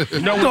them.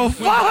 You know what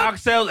the fuck?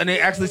 Oxtails and they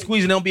actually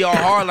squeeze and they'll be all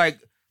hard like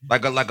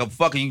a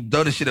fucking you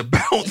throw this shit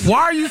about.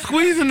 Why are you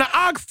squeezing the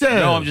oxtail?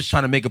 No, I'm just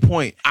trying to make a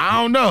point.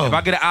 I don't know. If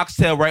I get an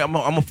oxtail, right, I'm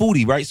a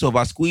foodie, right? So if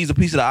I squeeze a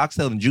piece of the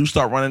oxtail and the juice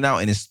start running out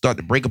and it start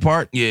to break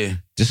apart, yeah.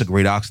 just a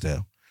great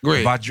oxtail.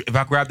 Great. If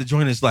I grab the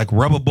joint, it's like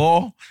rubber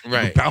ball.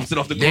 Right. You bounce it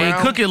off the They ground.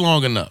 ain't cook it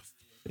long enough.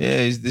 Yeah,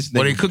 this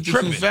Or they nigga cooked it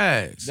tripping. too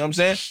fast. You know what I'm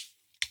saying?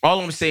 All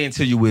I'm saying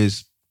to you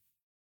is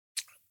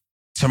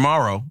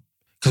tomorrow,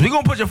 because we're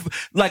going to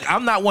put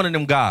I'm not one of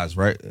them guys,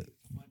 right?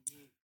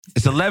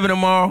 It's 11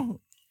 tomorrow.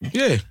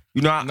 Yeah.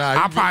 You know,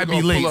 I'll probably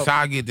be late, so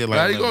I'll get there Now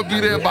like he gonna be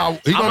there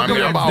about. He gonna be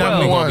there about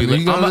definitely gonna 1. be late.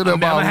 He gonna be there I'm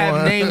about gonna have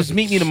 1. names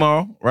meet me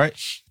tomorrow, right?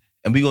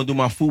 And we're gonna do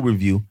my food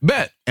review.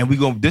 Bet. And I'm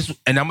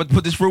gonna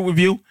put this food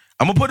review.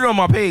 I'm gonna put it on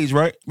my page,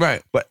 right?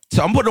 Right. But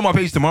so I'm putting it on my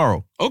page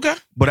tomorrow. Okay.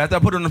 But after I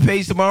put it on the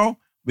page tomorrow,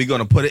 we're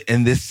gonna put it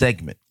in this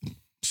segment.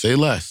 Say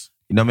less.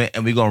 You know what I mean?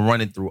 And we're gonna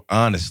run it through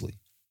honestly.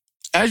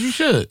 As you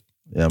should.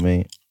 You know what I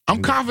mean?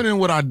 I'm confident in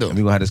what I do. And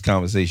we're gonna have this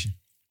conversation.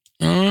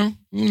 You know.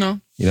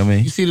 You know what I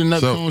mean? You see the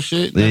Neptune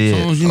shit? Yeah.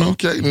 Neptunes, you know?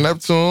 Okay,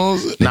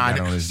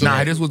 Neptunes.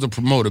 Nah, this was a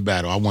promoter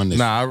battle. I won this.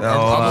 Nah, I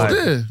was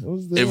there. I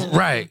was there.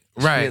 Right.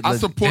 I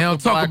support. They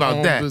don't the talk about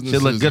black-owned that.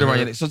 businesses, Shit look good around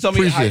man. your So tell me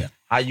Appreciate it.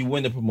 how you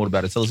win the promoter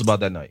battle. Tell us about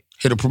that night.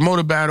 Hit a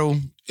promoter battle.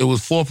 It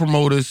was 4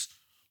 promoters,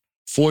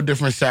 4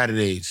 different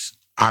Saturdays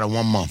out of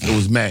 1 month. It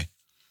was May.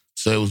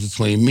 So it was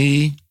between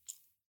me,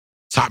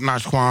 Top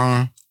Notch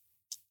Quan,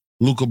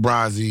 Luca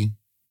Brasi,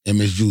 and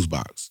Miss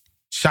Juicebox.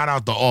 Shout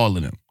out to all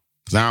of them,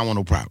 because I don't want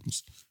no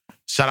problems.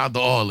 Shout out to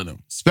all of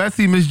them,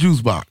 especially Miss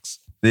Juicebox.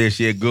 There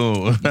she a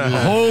goon.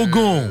 Whole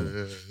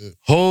goon.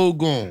 Whole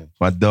goon.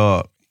 My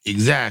dog.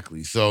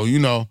 Exactly. So, you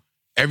know,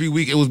 every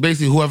week it was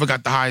basically whoever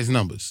got the highest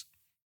numbers.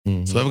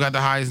 Mm-hmm. So whoever got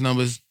the highest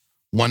numbers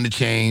won the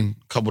chain,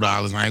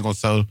 $2. I ain't gonna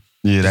tell.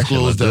 Yeah, that shit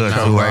look Disclosed good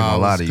up too. now. I ain't gonna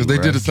lie to you. Because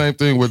they did the same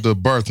thing with the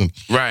birthing.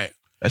 Right.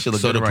 That shit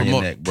look So good the around your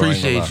promote, neck, bro. I ain't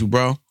gonna appreciate lie. you,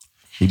 bro.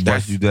 He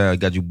That's- bust you down,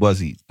 got you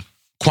buzzy.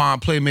 Quan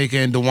Playmaker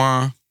and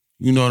Dewan,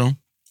 you know them.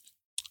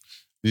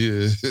 Yeah,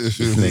 this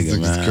nigga,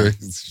 man.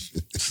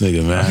 crazy. This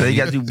nigga, man. So he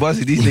got you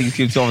busty. These niggas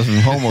keep talking some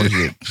homo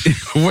shit.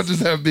 What does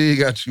that mean? He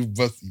got you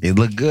busty. It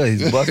look good.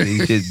 He's busty.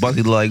 He shit busty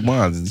look like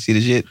mine. You see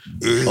the shit?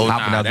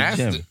 Hopping out the that's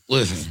gym.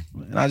 listen.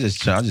 Man, I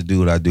just do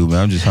what I do, man.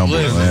 I'm just humble,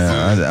 Listen,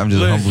 man. I'm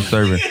just a humble listen.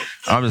 servant.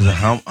 I'm just a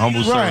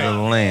humble servant of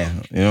the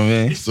land. You know what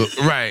I mean? So,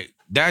 right.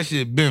 That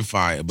shit been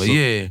fired. But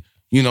yeah,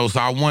 you know, so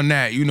I won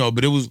that, you know,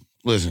 but it was,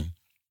 listen,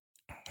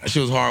 that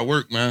shit was hard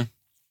work, man.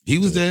 He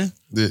was there.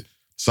 Yeah.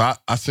 So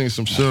I seen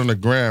some shit on the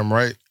gram,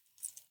 right?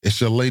 it's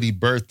your lady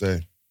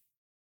birthday.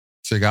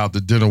 Take out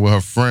to dinner with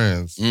her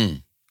friends. You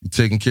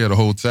taking care of the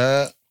whole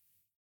tab?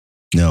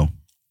 No.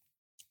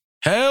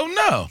 Hell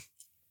no.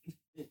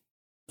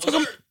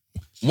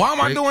 Why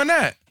am I doing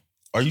that?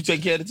 Are you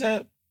taking care of the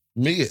tab?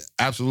 Me,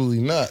 absolutely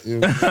not.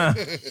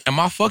 Am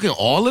I fucking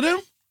all of them?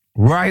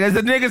 Right, as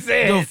the nigga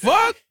said. The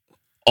fuck?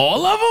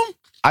 All of them?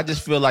 I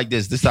just feel like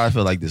this. This how I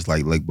feel like this.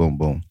 Like boom,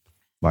 boom.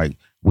 Like,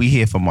 we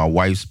here for my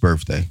wife's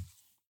birthday.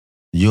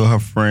 You're her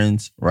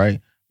friends, right?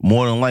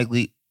 More than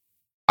likely,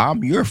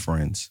 I'm your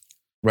friends.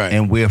 Right.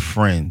 And we're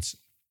friends.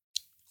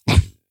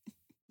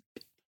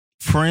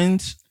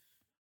 Friends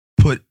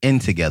put in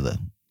together.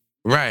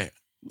 Right.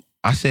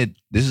 I said,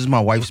 this is my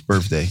wife's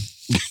birthday.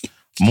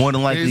 More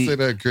than likely, say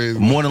that crazy.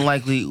 more than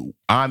likely,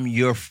 I'm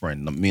your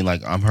friend. I mean,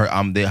 like, I'm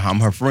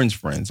her friend's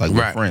friends. Like,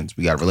 we're friends.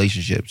 We got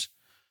relationships.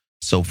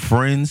 So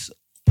friends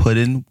put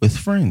in with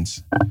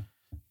friends.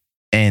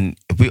 And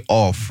if we're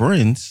all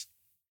friends,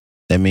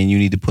 that means you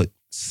need to put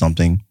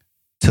something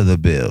to the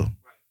bill.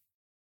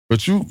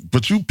 But you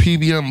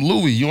PBM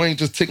Louis, you ain't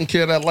just taking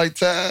care of that light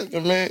tab,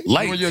 man.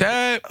 Light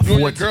tab? You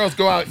and your girls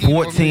go out.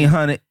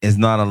 $1,400 is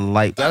not a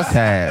light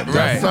tab.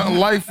 That's something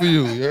light for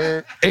you.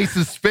 Yeah. Ace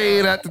of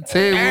spade at the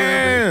table.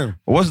 Damn.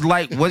 What's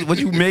light? What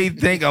you made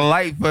think a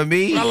light for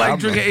me? I like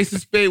drinking Ace of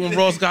Spade when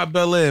Ross got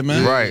Bel Air,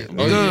 man. Right. Good.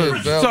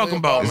 What you talking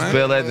about, man? It's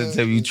Bel Air at the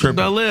table. You tripping?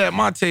 Bel Air at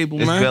my table,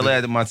 It's man. Bel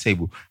Air at my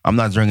table. I'm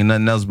not drinking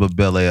nothing else but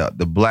Bel Air,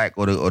 the black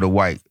or the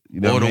white. You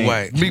know Or what I the mean?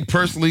 white. Me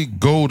personally,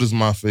 gold is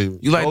my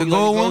favorite. You like the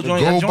gold one?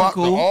 joint? That joint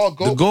cool.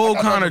 The gold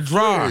kind of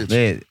dry,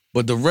 Yeah,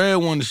 but the red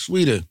one is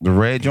sweeter. the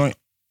red joint.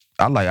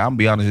 I'm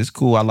be honest, it's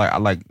cool. I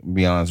like.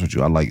 Be honest with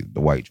you, I like the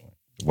white joint.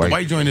 The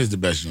white joint is the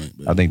best joint.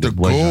 I think the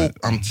white gold.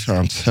 joint.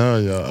 I'm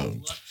telling y'all,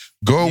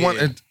 gold one.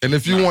 And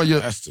if you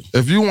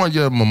want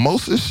your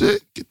mimosa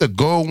shit, get the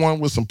gold one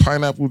with some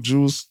pineapple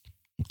juice.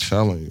 I'm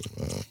telling you,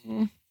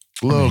 man.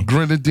 Little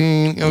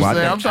grenadine. You know what I'm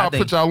saying? I'm trying to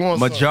put y'all on.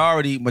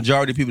 Majority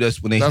of people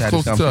that's when they That's had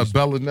this close to a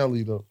conversation.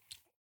 Bellinelli though.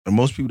 And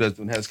most people that's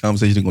when they have this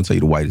conversation, they're gonna tell you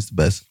the white is the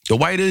best. The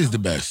white is the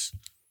best.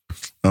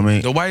 I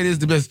mean, The white is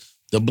the best.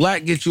 The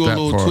black gets you a That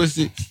little part.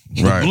 twisted.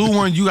 The Right. blue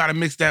one, you got to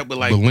mix that with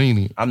like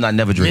Bellini. I'm not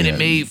never drinking Minute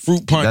that. Maid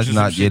fruit punch. That's or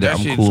some not. shit. Yeah, That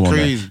I'm shit's cool on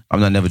crazy. that. I'm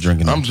not never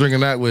drinking that. I'm drinking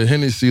that with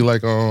Hennessy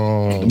like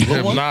blue one?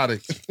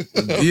 hypnotic.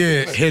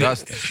 Yeah, hit a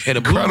blue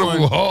Incredible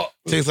one. hot.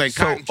 Tastes like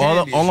So cotton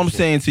candy. all I'm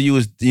saying to you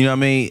is, you know what I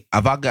mean?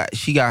 If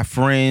she got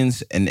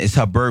friends and it's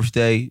her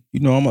birthday,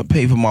 you know, I'm gonna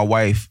pay for my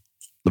wife.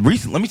 Let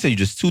me tell you,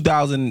 just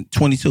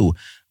 2022,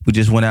 we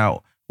just went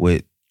out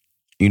with,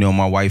 you know,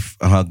 my wife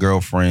and her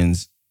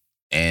girlfriends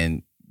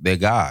and their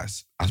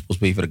guys. I'm supposed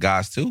to pay for the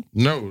guys too?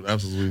 No,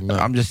 absolutely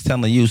not. I'm just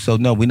telling you. So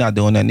no, we're not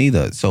doing that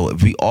neither. So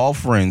if we all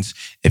friends,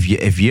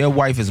 if your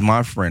wife is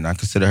my friend, I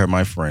consider her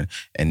my friend,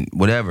 and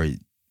whatever,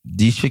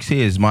 these chicks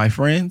here is my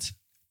friends.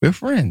 We're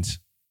friends.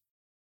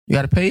 You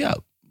got to pay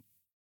up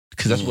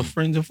because that's what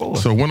friends are for.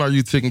 So when are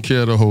you taking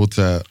care of the whole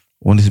tab?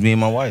 When it's me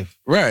and my wife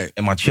Right.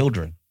 and my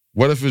children.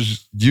 What if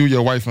it's you,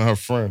 your wife, and her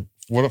friend?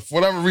 What if, for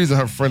whatever reason,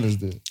 her friend is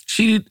there?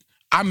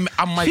 I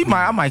might.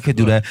 I might could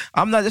do that.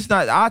 I'm not. It's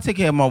not. I'll take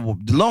care of my.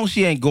 As long as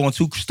she ain't going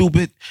too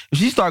stupid.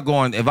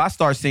 If I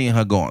start seeing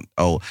her going,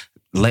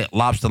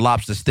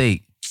 lobster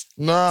steak,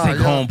 take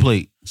home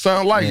plate.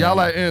 Sound like Yeah. y'all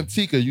like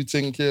Antica. You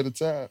taking care of the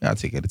tab? I'll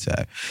take care of the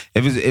tab.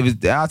 If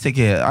it's, I'll take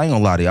care. I ain't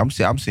gonna lie to you. I'm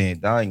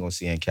saying I ain't gonna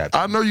see in cap.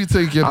 I know you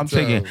taking care I'm of the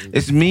tab. taking.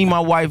 It's me, my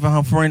wife, and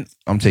her friend.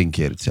 I'm taking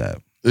care of the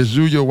tab. It's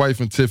you, your wife,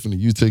 and Tiffany.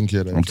 You taking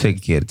care of that. I'm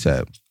taking care of the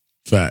tab.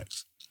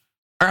 Facts.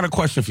 I got a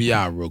question for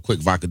y'all real quick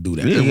if I could do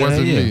that. It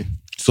wasn't me.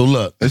 So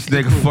look, This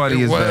nigga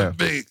funny It as hell. wasn't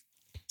me.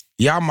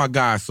 y'all my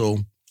guys. So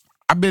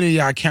I've been in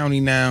y'all county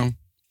now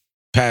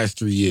past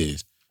 3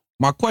 years.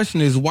 My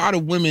question is, why the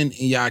women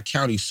in y'all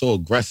county so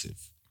aggressive?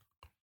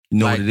 You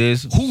know Like, what it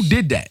is? Who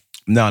did that?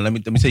 No, let me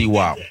tell you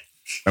why.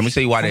 Let me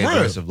tell you why they're For real?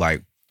 aggressive.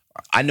 Like,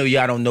 I know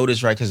y'all don't know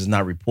this, right? Because it's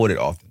not reported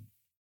often.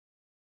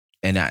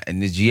 And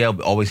the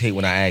GL always hate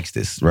when I ask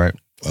this, right?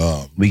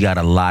 We got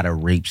a lot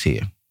of rapes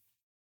here.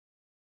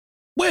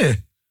 Where?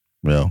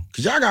 Bro,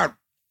 Cause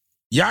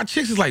y'all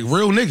chicks is like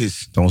real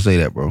niggas. don't say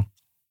that, bro.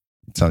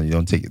 I'm telling you,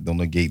 don't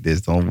negate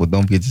this. Don't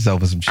get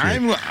yourself in some shit. I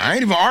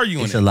ain't even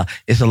arguing It's it. a lot.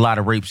 It's a lot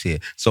of rapes here.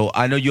 So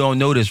I know you don't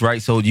know this,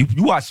 right? So you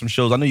watch some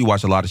shows. I know you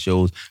watch a lot of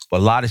shows, but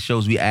a lot of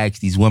shows we ask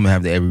these women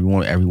have to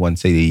everyone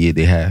say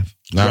they have.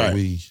 Not Right.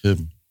 we.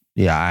 Him.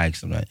 Yeah, I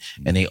asked them that,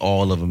 and they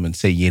all of them and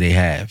say yeah they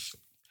have.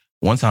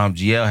 One time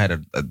GL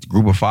had a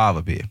group of 5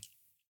 up here.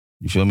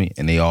 You feel me?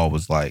 And they all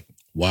was like,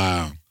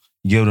 Wow.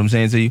 you get what I'm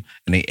saying to you?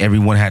 And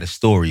everyone had a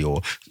story,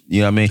 or you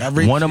know what I That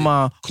mean?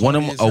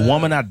 rape A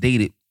woman I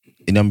dated,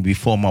 and then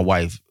before my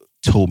wife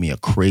told me a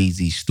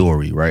crazy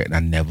story, right? And I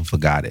never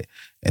forgot it.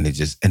 And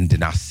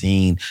then I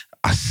seen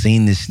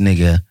this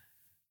nigga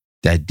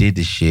that did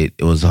the shit.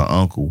 It was her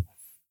uncle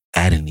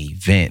at an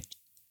event.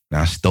 And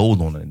I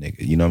stole on the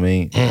nigga. You know what I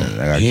mean?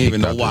 And I got He didn't kicked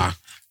even know out why. the-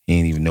 He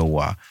didn't even know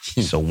why.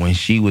 So when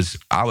she was,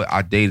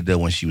 I dated her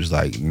when she was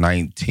like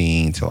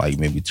 19 to like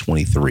maybe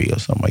 23 or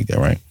something like that,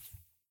 right?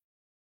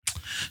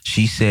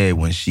 She said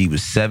when she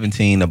was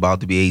 17, about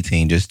to be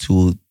 18, just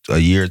a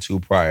year or two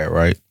prior,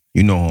 right?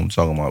 You know who I'm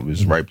talking about. It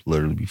was right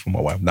literally before my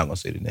wife. I'm not gonna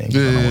say the name. I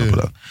don't want to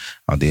put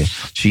out there.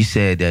 She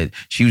said that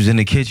she was in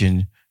the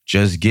kitchen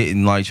just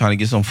getting trying to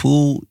get some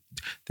food.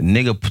 The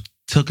nigga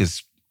took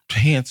his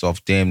pants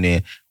off damn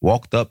near,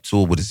 walked up to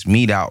her with his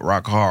meat out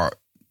rock hard.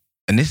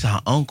 And this is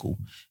her uncle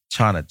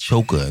trying to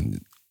choke her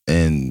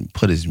and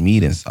put his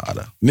meat inside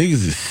her.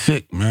 Niggas is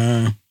sick,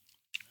 man.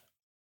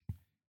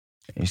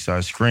 And he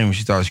started screaming.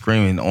 She started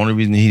screaming. The only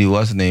reason he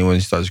wasn't there when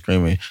he started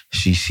screaming,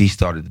 she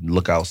started to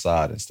look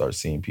outside and start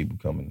seeing people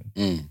coming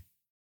in.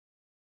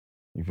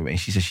 You feel me? And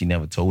she said she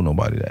never told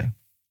nobody that.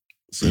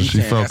 So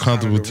she felt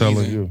comfortable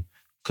telling you.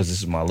 Because this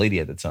is my lady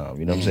at the time.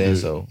 You know what I'm saying?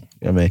 So,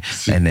 you know what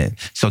I mean?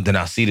 And then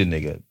I see the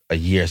nigga a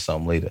year or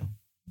something later.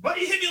 Why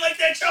you hit me like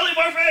that, Charlie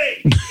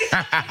Murphy?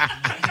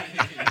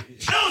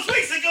 That was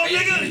weeks ago,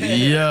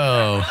 nigga.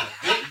 Yo.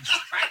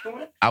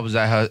 I was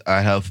at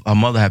her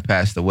mother had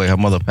passed away. Her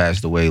mother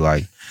passed away.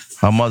 Like,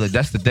 her mother,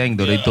 that's the thing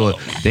though.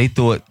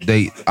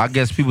 I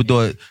guess people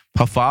thought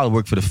her father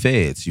worked for the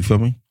feds. You feel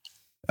me?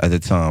 At the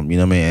time, you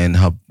know what I mean? And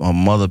her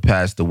mother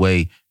passed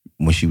away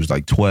when she was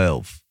like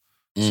 12.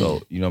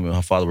 So, you know what I mean?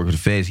 Her father worked for the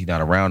feds. He's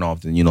not around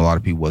often. You know, a lot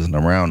of people wasn't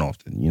around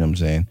often. You know what I'm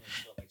saying?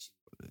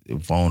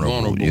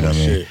 Vulnerable, you know what I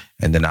mean?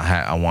 And then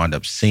I wound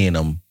up seeing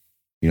him,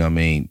 you know what I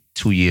mean,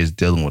 2 years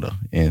dealing with her.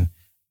 And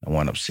I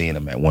wound up seeing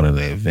him at one of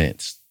the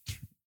events. You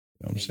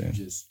know what I'm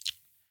saying?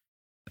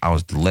 I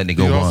was letting it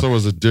go on. He also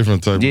was a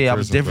different type of person. Yeah, I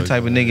was a different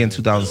type of nigga in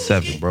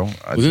 2007, bro.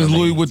 Was this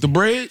Louis with the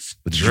braids?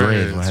 With the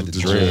dreads. I had the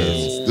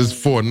dreads. This is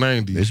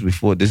 490.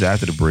 This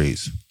after the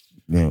braids.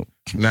 Yeah.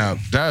 Now,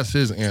 that's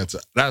his answer.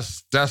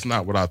 That's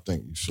not what I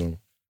think, you feel me?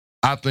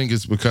 I think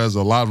it's because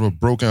a lot of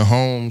broken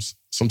homes,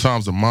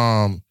 sometimes the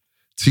mom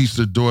teach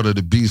the daughter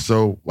to be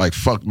so like,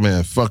 fuck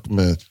man.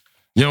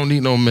 You don't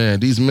need no man.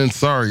 These men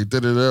sorry,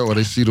 or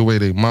they see the way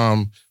their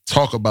mom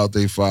talk about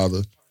their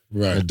father.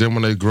 Right. And then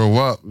when they grow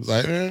up, it's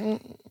like,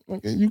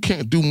 you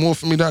can't do more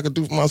for me than I can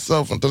do for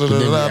myself. And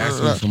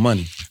asking for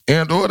money.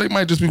 And or they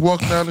might just be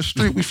walking down the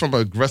street. We from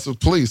an aggressive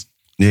place.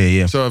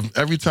 Yeah. So if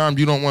every time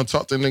you don't want to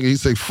talk to a nigga, he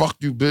say, fuck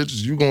you,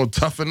 bitch, you gonna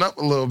toughen up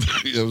a little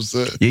bit. You know what I'm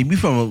saying? Yeah,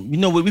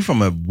 we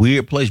from a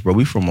weird place, bro.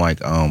 We from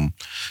like, I'm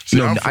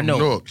from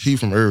Newark. He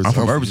from Irvington. I'm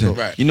from Irvington.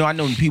 Right. You know, I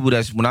know people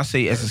when I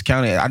say Essex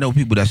County, I know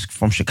people that's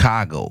from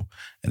Chicago.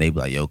 And they be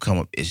like, yo, come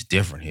up, it's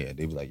different here.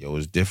 They be like, yo,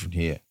 it's different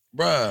here.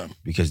 Bruh.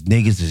 Because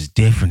niggas is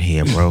different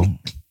here, bro.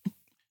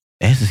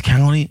 Essex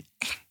County,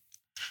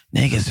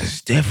 niggas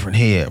is different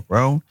here,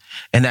 bro.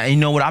 And you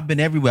know what? I've been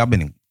everywhere. I've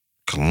been in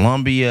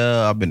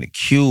Colombia, I've been to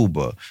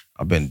Cuba,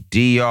 I've been to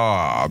DR,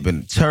 I've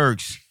been to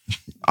Turks,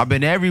 I've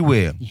been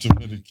everywhere.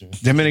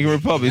 Dominican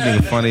Republic,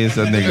 nigga funny as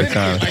that nigga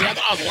time.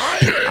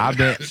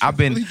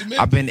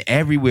 I've been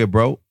everywhere,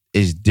 bro.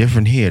 It's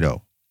different here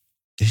though.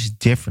 It's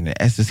different in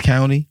Essex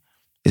County.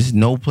 There's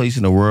no place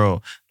in the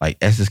world like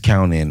Essex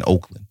County and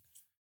Oakland.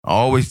 I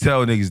always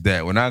tell niggas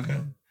that when I go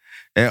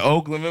in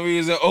Oakland, remember he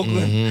was in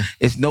Oakland?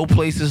 It's no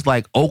places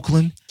like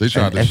Oakland. They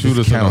tried to shoot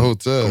us in a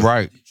hotel.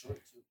 Right.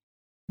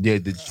 Yeah,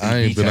 I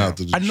ain't been out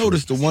to I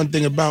noticed the one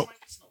thing about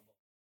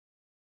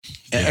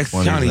Essex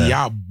County,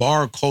 y'all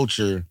bar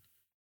culture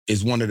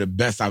is one of the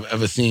best I've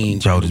ever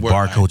seen. Joe, this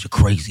bar culture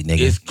crazy,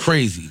 nigga. It's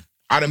crazy.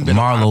 I done been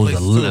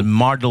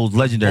Marlowe's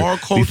legendary.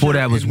 Before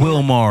that was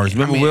Will Mars.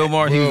 Remember Will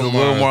Mars? He was a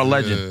Will Mars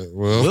legend. Yeah,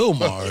 Will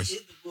Mars.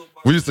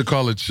 We used to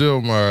call it Chill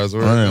Mars.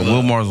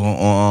 Will Mars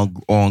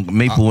on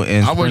Maple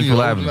and Springfield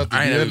Avenue.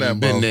 I ain't never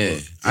been there.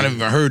 I never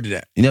even heard of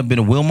that. You never been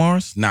to Will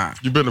Mars? Nah.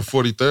 You been to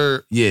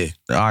 43rd? Yeah.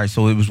 All right,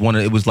 so it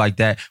was like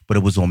that, but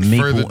it was on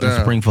Maple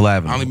and Springfield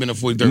Avenue. I only been to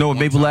 43rd. You know what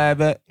Maple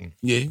Ave at?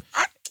 Yeah.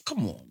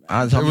 Come on,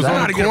 It man. was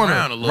on the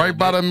corner, right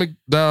by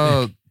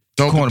the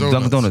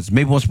Dunkin' Donuts.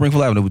 Maple and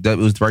Springfield Avenue. It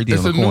was right there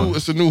on the corner.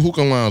 It's a new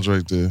hookah lounge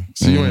right there.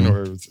 See, you ain't no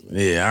Irvington.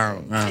 Yeah,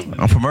 I don't.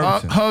 I'm from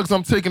Irvington. Hugs,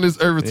 I'm taking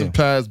this Irvington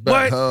pass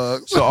back.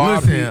 Hugs. So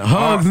listen,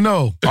 Hugs,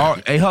 no.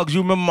 Hey, Hugs,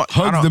 you remember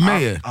Hugs the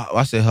mayor.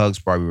 I said Hugs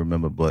probably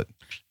remember, but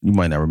you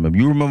might not remember.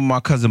 You remember my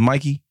cousin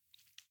Mikey?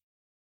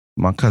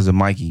 My cousin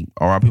Mikey,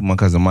 R.I.P. my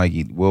cousin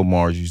Mikey, Will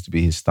Mars used to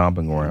be his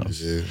stomping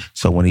grounds. Yeah.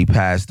 So when he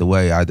passed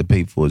away, I had to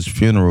pay for his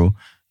funeral.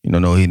 You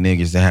know, he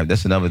niggas to have.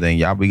 That's another thing,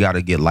 y'all. We got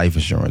to get life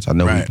insurance. I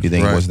know you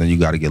think it wasn't. You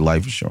got to get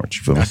life insurance.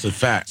 You feel me? That's a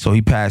fact. So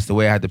he passed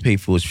away. I had to pay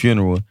for his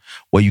funeral.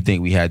 What you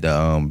think we had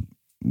the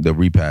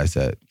repast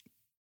at?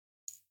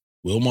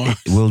 Will Mars.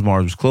 Will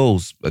Mars was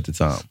closed at the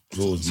time.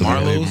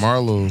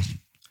 Marlowe's.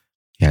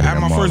 I had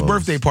my first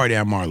birthday party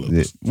at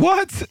Marlowe's.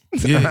 What?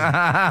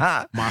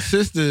 Yeah. My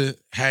sister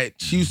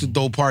she used to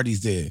throw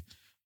parties there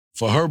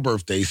for her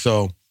birthday.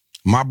 So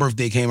my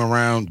birthday came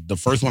around. The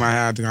first one I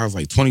had, I think I was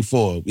like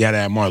 24. We had it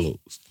at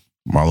Marlowe's.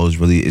 Marlowe's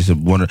really is a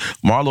wonder.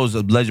 Marlowe's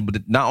a legend, but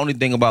the not only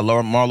thing about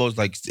Marlowe's,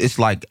 like it's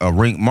like a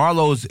ring.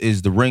 Marlowe's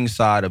is the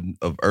ringside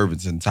of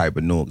Irvington type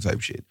of Newark type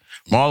shit.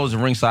 Marlowe's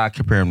and ringside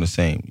compare them the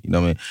same, you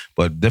know what I mean?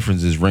 But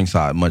difference is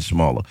ringside much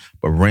smaller.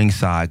 But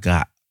ringside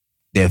got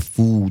their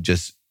food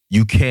just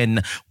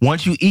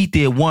once you eat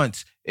there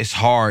once, it's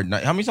hard. Now,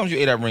 how many times you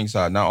ate at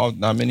ringside? Not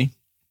many.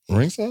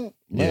 Ringside?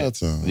 Yeah.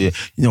 Time. Yeah.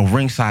 You know,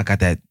 ringside got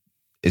that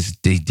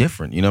they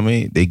different. You know what I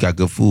mean? They got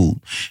good food.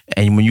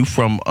 And when you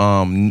from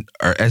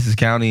Essex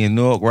County in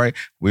Newark, right?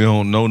 We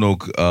don't know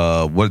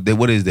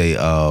what is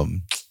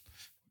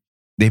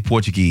they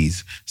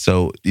Portuguese.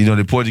 So, you know,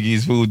 the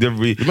Portuguese food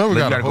different. You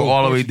gotta go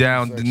all the way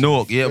down to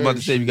Newark. Yeah, I'm about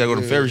to say you gotta go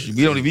to Ferry Street.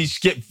 We don't even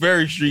skip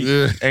Ferry Street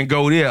and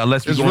go there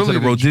unless we go to the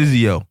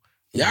Rodizio.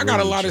 Yeah, I got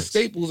a lot of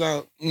staples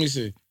out. Let me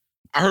see.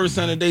 I heard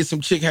Sunday day some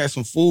chick had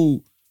some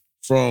food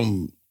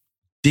from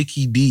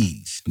Dickie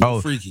D's.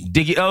 Freaky.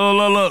 Dickie. Oh,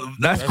 look.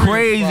 That's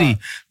crazy.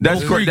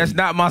 That's crazy. That's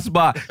not my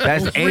spot.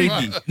 That's 80.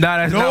 Nah,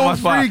 that's not my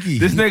spot. Freaky.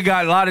 This nigga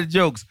got a lot of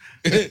jokes.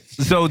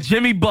 So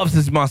Jimmy Buffs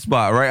is my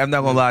spot, right? I'm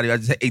not gonna lie to you. I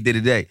just ate there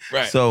today.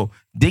 Right. So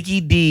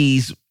Dickie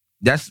D's,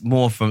 that's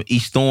more from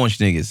East Orange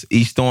niggas.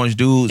 East Orange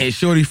dudes. Hey,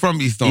 shorty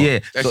from East Orange. Yeah.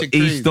 That So shit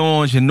crazy. East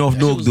Orange and North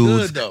Newark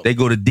dudes, good, they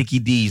go to Dickie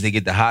D's. They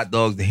get the hot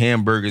dogs, the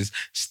hamburgers,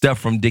 stuff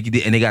from Dickie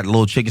D, and they got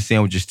little chicken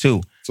sandwiches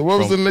too. So what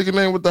was the nigga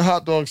name with the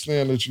hot dog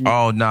stand that you...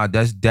 Oh, nah,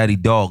 that's Daddy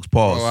Dogs.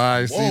 Pause. Oh,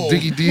 I see.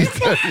 Dickie D's.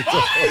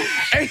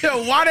 Hey,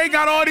 yo, why they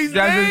got all these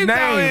That's names his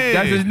out name. here?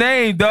 That's his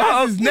name, dog.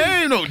 That's his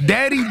name, though.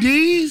 Daddy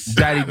D's?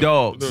 Daddy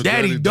Dogs.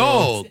 Daddy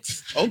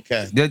Dogs.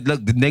 Okay. Look,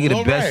 the nigga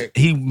Well, the best. right.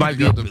 He might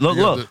be.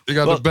 Look. He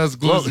got the best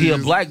glizzies. Look, he a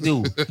black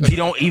dude. He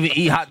don't even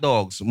eat hot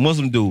dogs.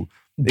 Muslim dude.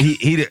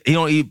 He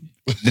don't eat.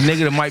 The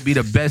nigga that might be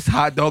the best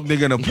hot dog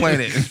nigga on the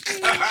planet.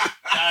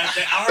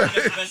 I heard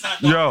that's the best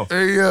hot dog.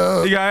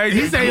 Yo. Hey,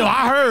 He say, yo,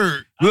 I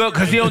heard. Look,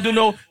 cause he don't do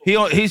no.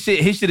 His shit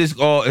is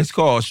it's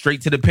called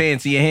straight to the pan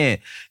to your hand.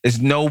 It's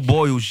no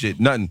boil shit,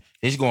 nothing.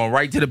 He's going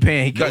right to the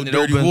pan. He cutting it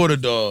dirty open. water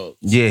dog.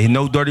 Yeah,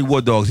 no dirty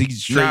water dogs.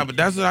 He's straight. Nah, but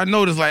that's what I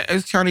noticed. Like,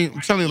 I'm telling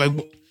you, like,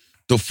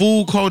 the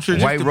food culture,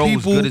 just White the Rose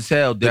people, good as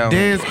hell the down.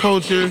 dance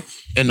culture,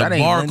 and the That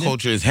ain't bar London.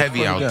 culture is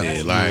heavy out Yeah.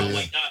 there.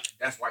 Like,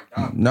 That's White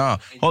Diamond. Nah,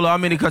 hold on. I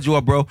mean to cut you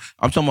up, bro.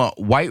 I'm talking about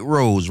White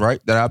Rose, right?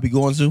 That I'll be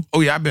going to. oh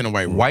yeah, I've been to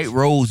White Rose. White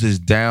Rose is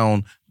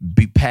down,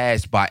 be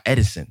passed by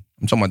Edison.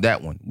 I'm talking about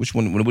that one. Which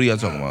one? What are y'all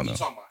talking about now? You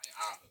talking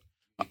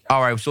about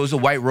All right, so it's a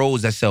White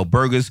Rose that sell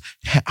burgers,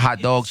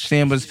 hot dogs,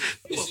 sandwiches.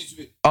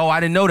 Oh, I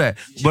didn't know that.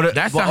 But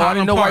That's but a I Highland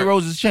didn't know Park. White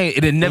Rose is changed.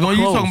 It had never When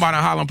closed. you talking about in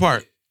Highland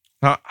Park?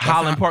 Huh?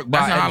 Holland Park.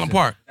 That's by in Highland Edison.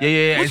 Park.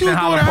 Yeah. What It's you in doing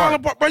Highland in Park.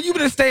 Highland Park? Bro, you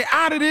better stay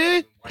out of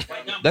there.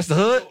 That's the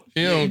hood.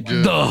 he don't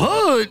get The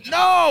hood?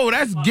 No,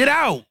 that's get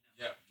out.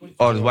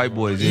 Oh, the white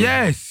boys.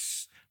 Yeah.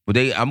 Yes. But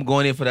I'm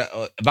going in for that.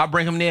 If I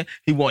bring him there,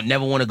 he won't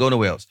never want to go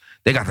nowhere else.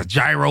 They got the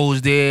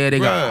gyros there. They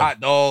got Bruh. hot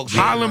dogs.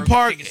 Highland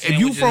Park. If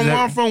you from where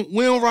I'm sandwiches. from,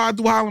 we don't ride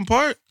through Highland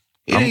Park.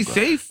 It ain't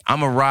safe. I'm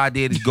gonna ride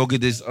there to go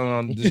get this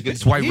get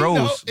this White You know,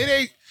 Rose. it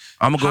ain't.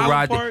 I'm gonna go Highland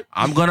ride there. Park.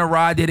 I'm gonna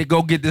ride there to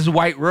go get this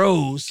White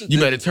Rose. You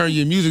better turn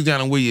your music down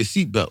and wear your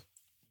seatbelt.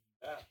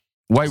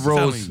 White I'm telling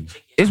Rose. you.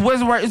 Is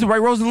the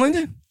White Rose in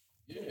Linden?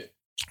 Yeah.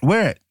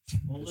 Where at?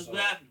 On Elizabeth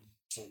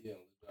Avenue.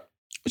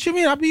 What you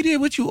mean? I'll be there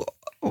with you.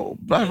 Oh,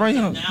 right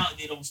here. Now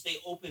they don't stay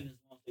open as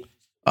long as they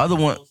Other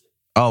one.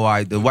 Oh, all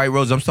right. The White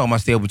Rose. I'm talking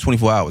about stay open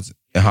 24 hours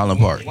in Highland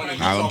Park.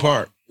 Highland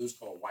Park. It was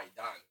called White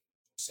Diamond,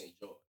 St.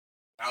 George.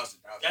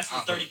 That's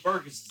what 30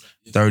 burgers is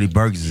at. 30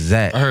 burgers is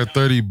I that? heard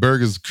 30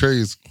 burgers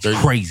crazy.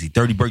 Crazy.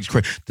 30 burgers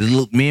crazy. The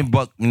little me and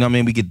Buck, you know what I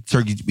mean? We get the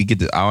turkey. We get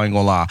the. I ain't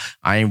gonna lie.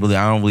 I don't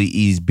really eat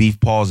these beef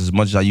paws as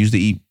much as I used to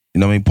eat. You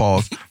know what I mean?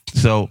 Paws.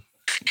 So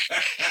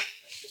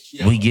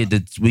we get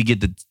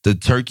the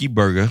turkey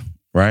burger,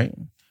 right?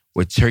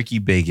 With turkey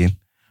bacon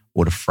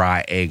with a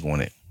fried egg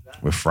on it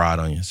with fried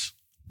onions.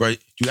 Bro, you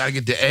gotta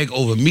get the egg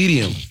over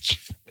medium.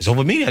 It's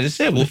over medium. I just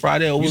said with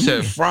fried egg over You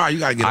medium. said fry, you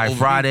gotta get All it right, over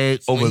fried medium.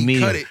 egg So over when you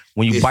medium. cut it,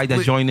 When you it's bite that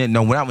split. joint in,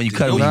 no, not when you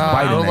cut it, when you Nah,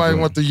 bite in that nobody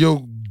joint. want the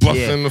yolk busting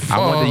Yeah, the I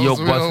want the yolk falls.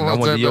 We don't busting. I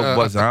want the that yolk bad.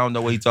 busting. I don't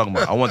know what he's talking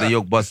about. I want the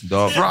yolk busting,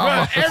 dog.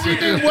 Bro,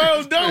 Everything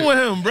well done with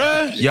him,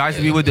 bro. Yeah, I used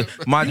to be with the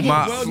my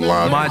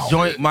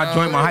joint, my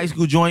high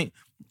school joint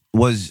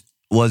was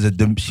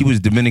she was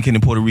Dominican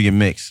and Puerto Rican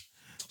mix.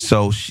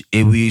 So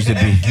we used to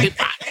be.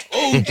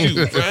 Told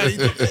you,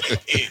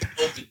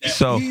 bro.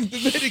 So He's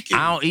Dominican.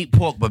 I don't eat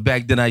pork, but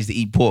back then I used to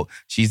eat pork.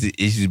 It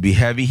used to be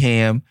heavy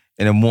ham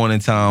in the morning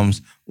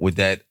times with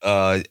that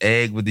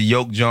egg with the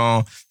yolk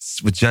john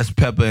with just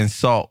pepper and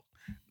salt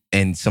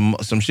and some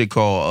shit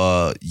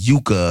called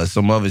yuca or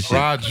some other shit.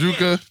 fried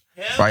yuca.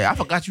 Right, I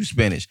forgot you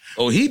Spanish.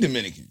 Oh, he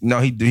Dominican. No,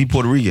 he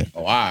Puerto Rican. Oh,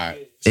 all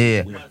right.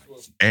 Yeah.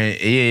 And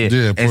Yeah,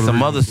 and Puerto some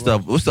Rican. other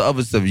stuff. What's the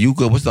other stuff?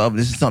 Yuca. What's the other?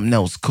 This is something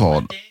else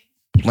called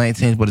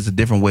plantains, but it's a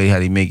different way how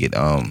they make it.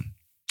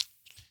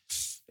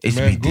 It's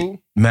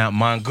Mango?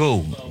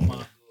 Mango.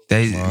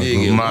 They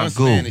Nigga, one Mango.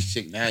 Spanish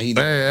chick. Now he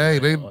Hey,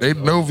 they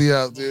Novi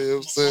out there. You know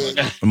what I'm saying?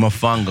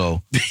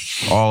 Mofongo.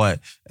 All that.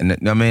 And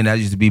I mean, that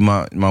used to be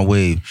my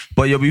wave.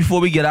 But yo, before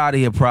we get out of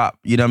here, Prop,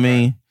 you know what I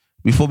mean?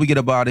 Before we get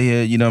up out of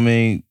here, you know what I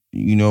mean?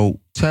 You know,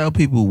 tell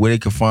people where they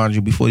can find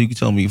you. Before you can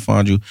tell me you can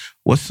find you,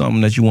 what's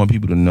something that you want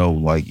people to know?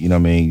 Like, you know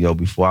what I mean? Yo,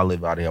 before I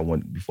live out here,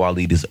 before I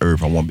leave this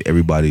earth, I want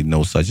everybody to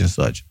know such and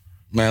such.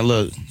 Man,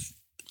 look,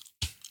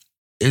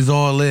 it's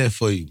all there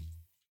for you.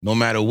 No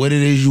matter what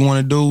it is you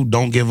want to do,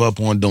 don't give up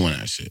on doing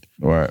that shit.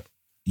 Right.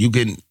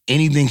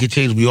 Anything can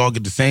change. We all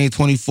get the same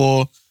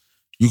 24.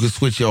 You can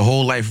switch your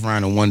whole life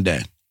around in one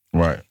day.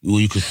 Right.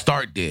 You can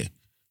start there.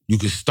 you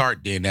can start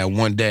there in that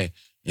one day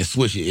and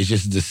switch it. It's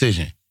just a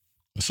decision.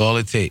 That's all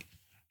it takes.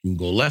 You can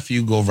go left or you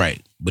can go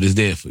right, but it's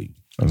there for you.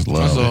 That's love.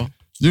 That's all.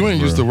 You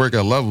ain't used to work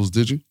at Levels,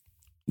 did you?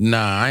 Nah,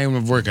 I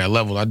ain't work at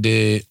Level. I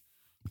did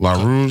La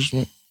Rouge?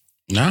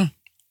 Nah.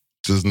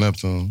 Just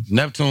Neptunes.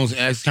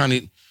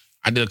 Neptunes,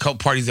 I did a couple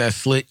parties at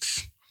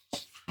Slicks.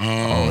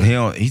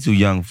 He's too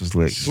young for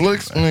Slicks.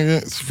 Slicks,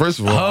 nigga. First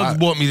of all, Hugs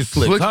brought me to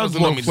Slicks. Slicks Hugs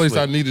wasn't brought no me to place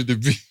Slicks. I needed to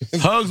be.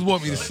 Hugs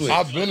brought me to Slicks.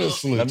 I've been in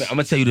Slicks. I'm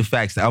gonna tell you the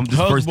facts. This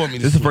brought me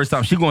to is the first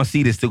time she gonna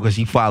see this too because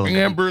she followed me.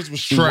 Ambers was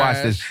She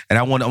watched this, trash. and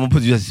I'm gonna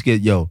put you just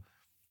skid. Yo,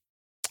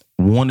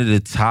 one of the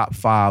top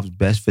 5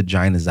 best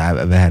vaginas I've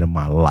ever had in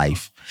my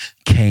life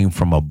came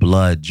from a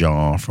blood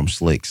John from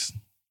Slicks.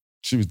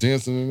 She was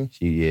dancing in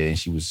it? And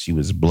she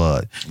was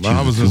blood. When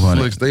I was in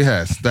Slicks, they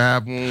had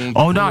stab wounds.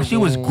 Oh no, she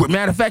was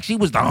matter of fact, she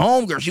was the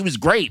homegirl. She was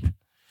great.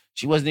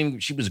 She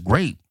was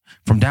great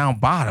from down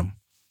bottom.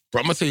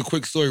 Bro, I'm gonna tell you a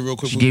quick story real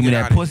quick. She gave me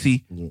that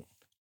pussy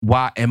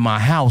while in my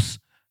house.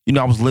 You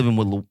know, I was living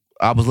with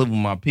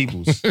my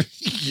peoples.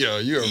 Yo,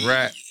 you're a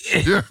rat.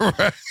 You're a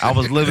rat. I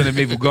was living in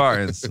Maple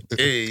Gardens.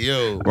 Hey,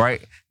 yo.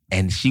 Right?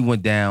 And she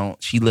lived down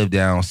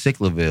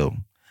Sicklerville.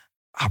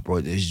 I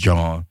brought this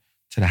John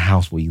to the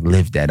house where he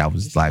lived at. I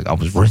was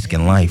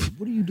risking life.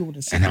 What are you doing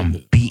in And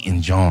I'm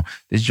beating John.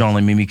 This John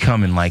made me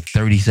come in like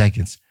 30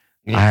 seconds.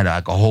 I had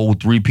like a whole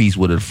 3-piece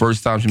with her. The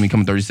first time she made me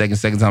come 30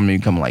 seconds. Second time she made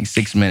me come like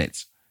 6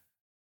 minutes.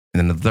 And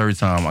then the third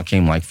time I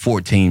came like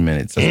 14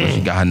 minutes. That's when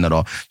she got her nut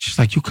off. She's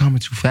like, you coming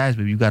too fast,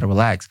 baby. You gotta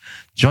relax.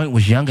 Joint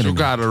was younger than You me.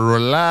 gotta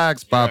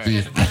relax,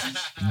 papi.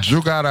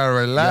 You gotta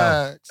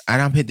relax. And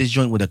I'm hit this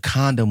joint with a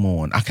condom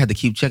on. I had to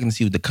keep checking to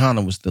see if the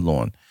condom was still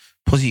on.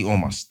 Pussy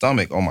on my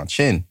stomach, on my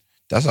chin.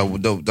 That's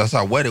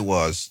how wet it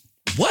was.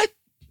 What?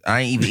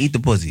 I ain't even eat the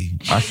pussy.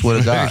 I swear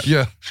to God.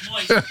 Yeah.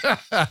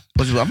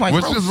 Pussy, I'm like,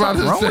 What bro, you was about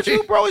something to wrong with say?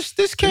 you, bro?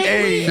 This can't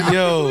Hey, believe- I can't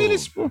yo. believe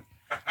this, bro.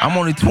 I'm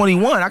only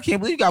 21. I can't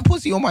believe you got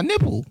pussy on my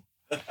nipple.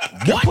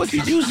 What? Pussy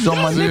juices on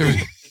my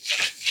nipple.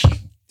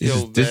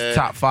 This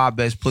top 5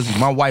 best pussy.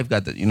 My wife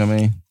got the, you know what I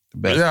mean? The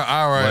best. Yeah,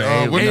 all right.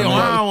 Hey, What hey, you yo,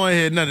 I don't want to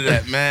hear none of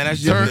that, man.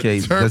 That's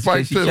just...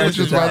 Turnpike Piff, what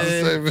you was about to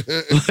say,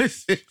 man?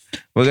 Listen.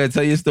 We're going to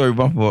tell you a story,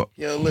 Bumper.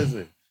 Yo,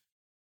 listen.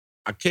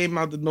 I came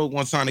out the North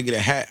one time to get a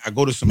hat. I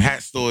go to some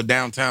hat store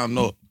downtown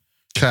North.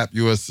 Cap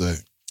USA.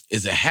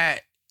 It's a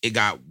hat. It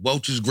got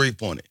Welch's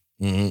grape on it.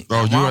 Mm-hmm.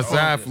 Oh, U.S.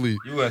 athlete.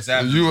 U.S.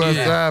 U.S.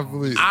 Yeah.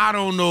 athlete. I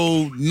don't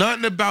know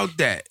nothing about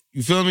that.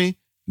 You feel me?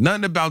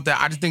 Nothing about that.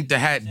 I just think the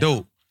hat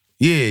dope.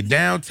 Yeah,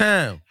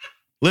 downtown.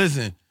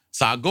 Listen,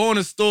 so I go in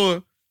the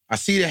store. I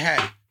see the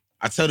hat.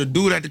 I tell the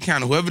dude at the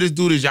counter, whoever this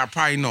dude is, y'all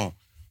probably know.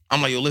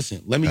 I'm like, yo,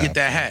 listen, let me get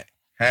that hat.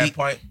 Hat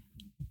point.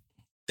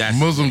 That's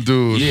Muslim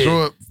dude. Yeah.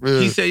 Short.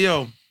 He said,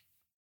 yo,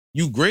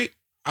 you great?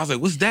 I was like,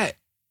 what's that?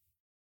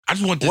 I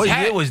just want this What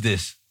hat. year was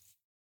this?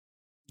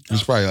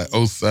 It's probably like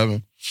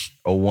 07.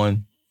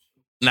 01.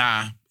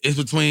 Nah, it's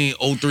between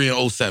 03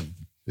 and 07.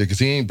 Yeah, because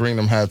he ain't bring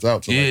them hats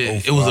out till Yeah,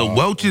 like it was a 05.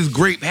 Welch's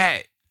grape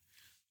hat.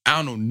 I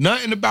don't know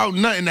nothing about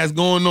nothing that's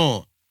going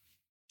on.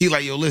 He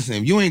like, yo, listen,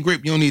 if you ain't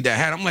grape, you don't need that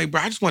hat. I'm like,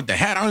 bro, I just want the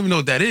hat. I don't even know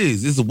what that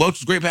is. This is a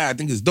Welch's grape hat. I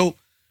think it's dope.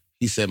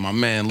 He said, my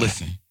man,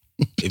 listen,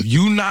 if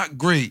you not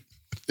great,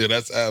 Yeah,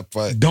 that's half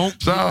fight. don't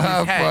Shout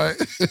out get half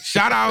this hat. fight.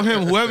 Shout out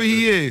him, whoever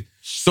he is.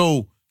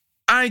 So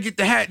I ain't get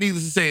the hat,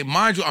 needless to say.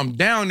 Mind you, I'm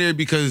down there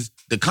because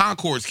the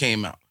Concords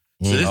came out.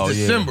 So this Oh, yeah.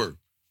 December.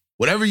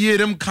 Whatever year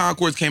them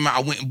Concords came out,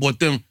 I went and bought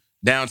them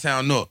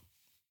downtown North.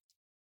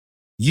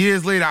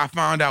 Years later, I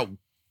found out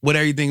what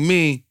everything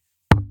mean.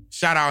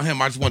 Shout out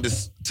him. I just wanted to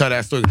tell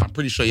that story. I'm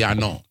pretty sure y'all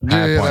know him.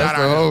 Yeah, point. that's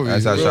the homie.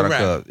 That's how Real shot a rap.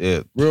 club.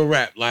 Yeah. Real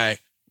rap.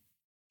 Like,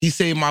 he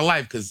saved my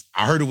life because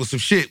I heard it was some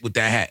shit with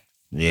that hat.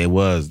 Yeah, it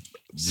was.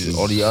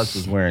 All the us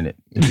was wearing it.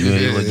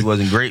 It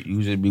wasn't great.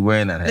 You should be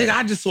wearing that hat. Nigga,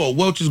 I just saw a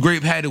Welch's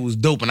grape hat. It was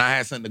dope, and I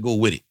had something to go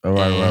with it. All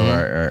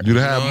right. You'd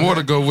have had more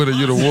to go with it,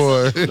 you'd have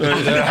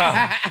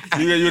won.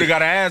 You'd have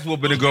got an ass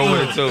whooping to go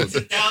with it, too.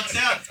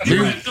 Downtown.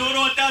 You throw it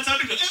on downtown.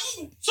 They go,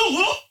 "Ooh, so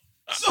what?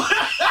 So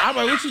I'm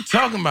like, what you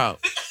talking about?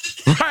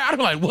 Right? I'm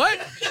like, what?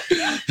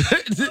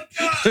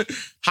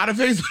 How the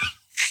face?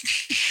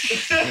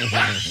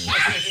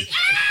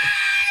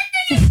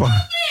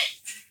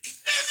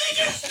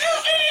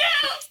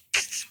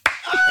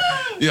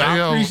 Yeah, I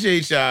Yo.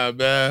 appreciate y'all,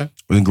 man.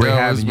 It's been great Yo,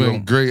 having it's you.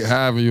 been great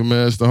having you,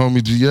 man. It's the homie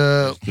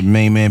GL. The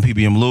main man,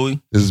 PBM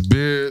Louie, His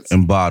beards.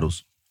 and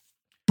Bottles.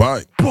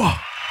 Bye. Whoa.